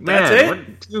week. Man, that's it?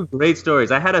 What two great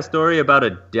stories. I had a story about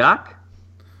a duck.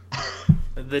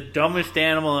 The dumbest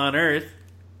animal on earth.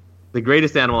 The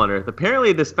greatest animal on earth.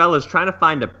 Apparently, this fella's trying to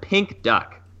find a pink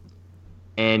duck.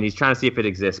 And he's trying to see if it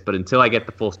exists. But until I get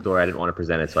the full story, I didn't want to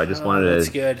present it. So I just wanted to that's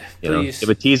good. Please. Give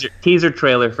a teaser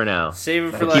trailer for now. Save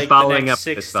it for like the next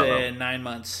 6 to 9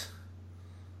 months.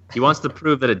 He wants to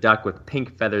prove that a duck with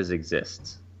pink feathers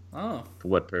exists. Oh. For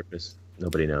what purpose?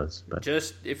 Nobody knows. But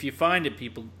just if you find it,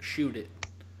 people shoot it.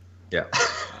 Yeah.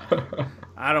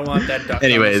 I don't want that duck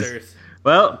Anyways, on this earth.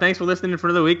 Well, thanks for listening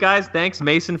for the week, guys. Thanks,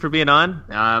 Mason, for being on.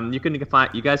 You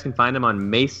guys can find him on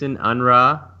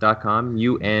masonunrau.com,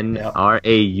 UNRAU.com.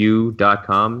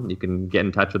 You can get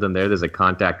in touch with him there. There's a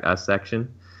contact us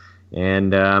section.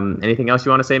 And anything else you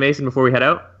want to say, Mason, before we head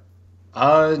out?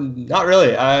 Not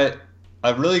really.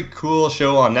 A really cool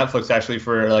show on Netflix, actually,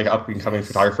 for like up and coming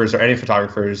photographers or any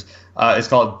photographers. It's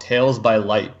called Tales by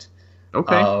Light.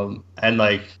 Okay. And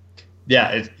like, yeah,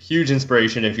 it's huge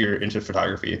inspiration if you're into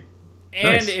photography.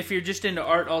 And if you're just into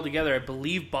art altogether, I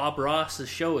believe Bob Ross's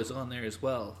show is on there as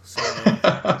well. So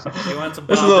if you want some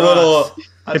Bob Ross,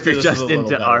 if you're just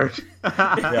into art,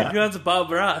 if you want some Bob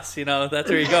Ross, that's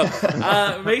where you go.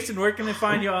 Mason, where can they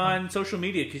find you on social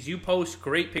media? Because you post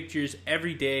great pictures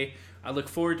every day. I look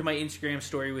forward to my Instagram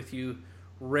story with you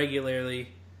regularly.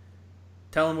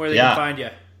 Tell them where they can find you.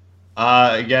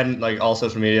 Again, like all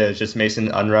social media, it's just Mason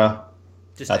Unrau.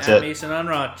 That's it. Mason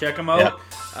Unrau. Check them out.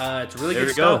 Yeah. It's really good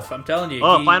stuff. I'm telling you.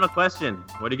 Oh, final question.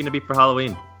 What are you going to be for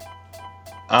Halloween?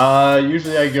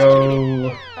 Usually I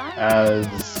go as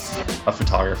a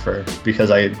photographer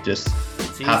because I just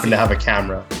happen to have a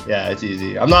camera. Yeah, it's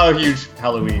easy. I'm not a huge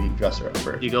Halloween dresser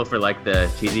upper. You go for like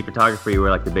the cheesy photography, you wear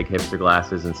like the big hipster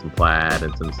glasses and some plaid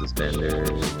and some suspenders.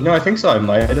 I think so. I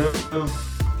might have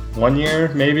 1 year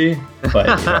maybe, but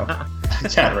I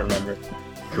can't remember.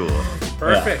 Cool.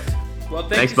 Perfect. Yeah. Well,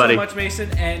 thanks you buddy. So much,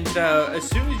 Mason. And as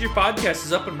soon as your podcast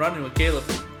is up and running with Caleb,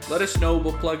 let us know.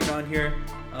 We'll plug it on here.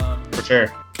 For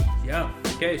sure. Yeah.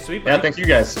 Okay, sweet, buddy. Yeah, thank you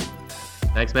guys.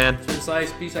 Thanks, man. To the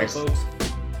slice. Peace out, folks.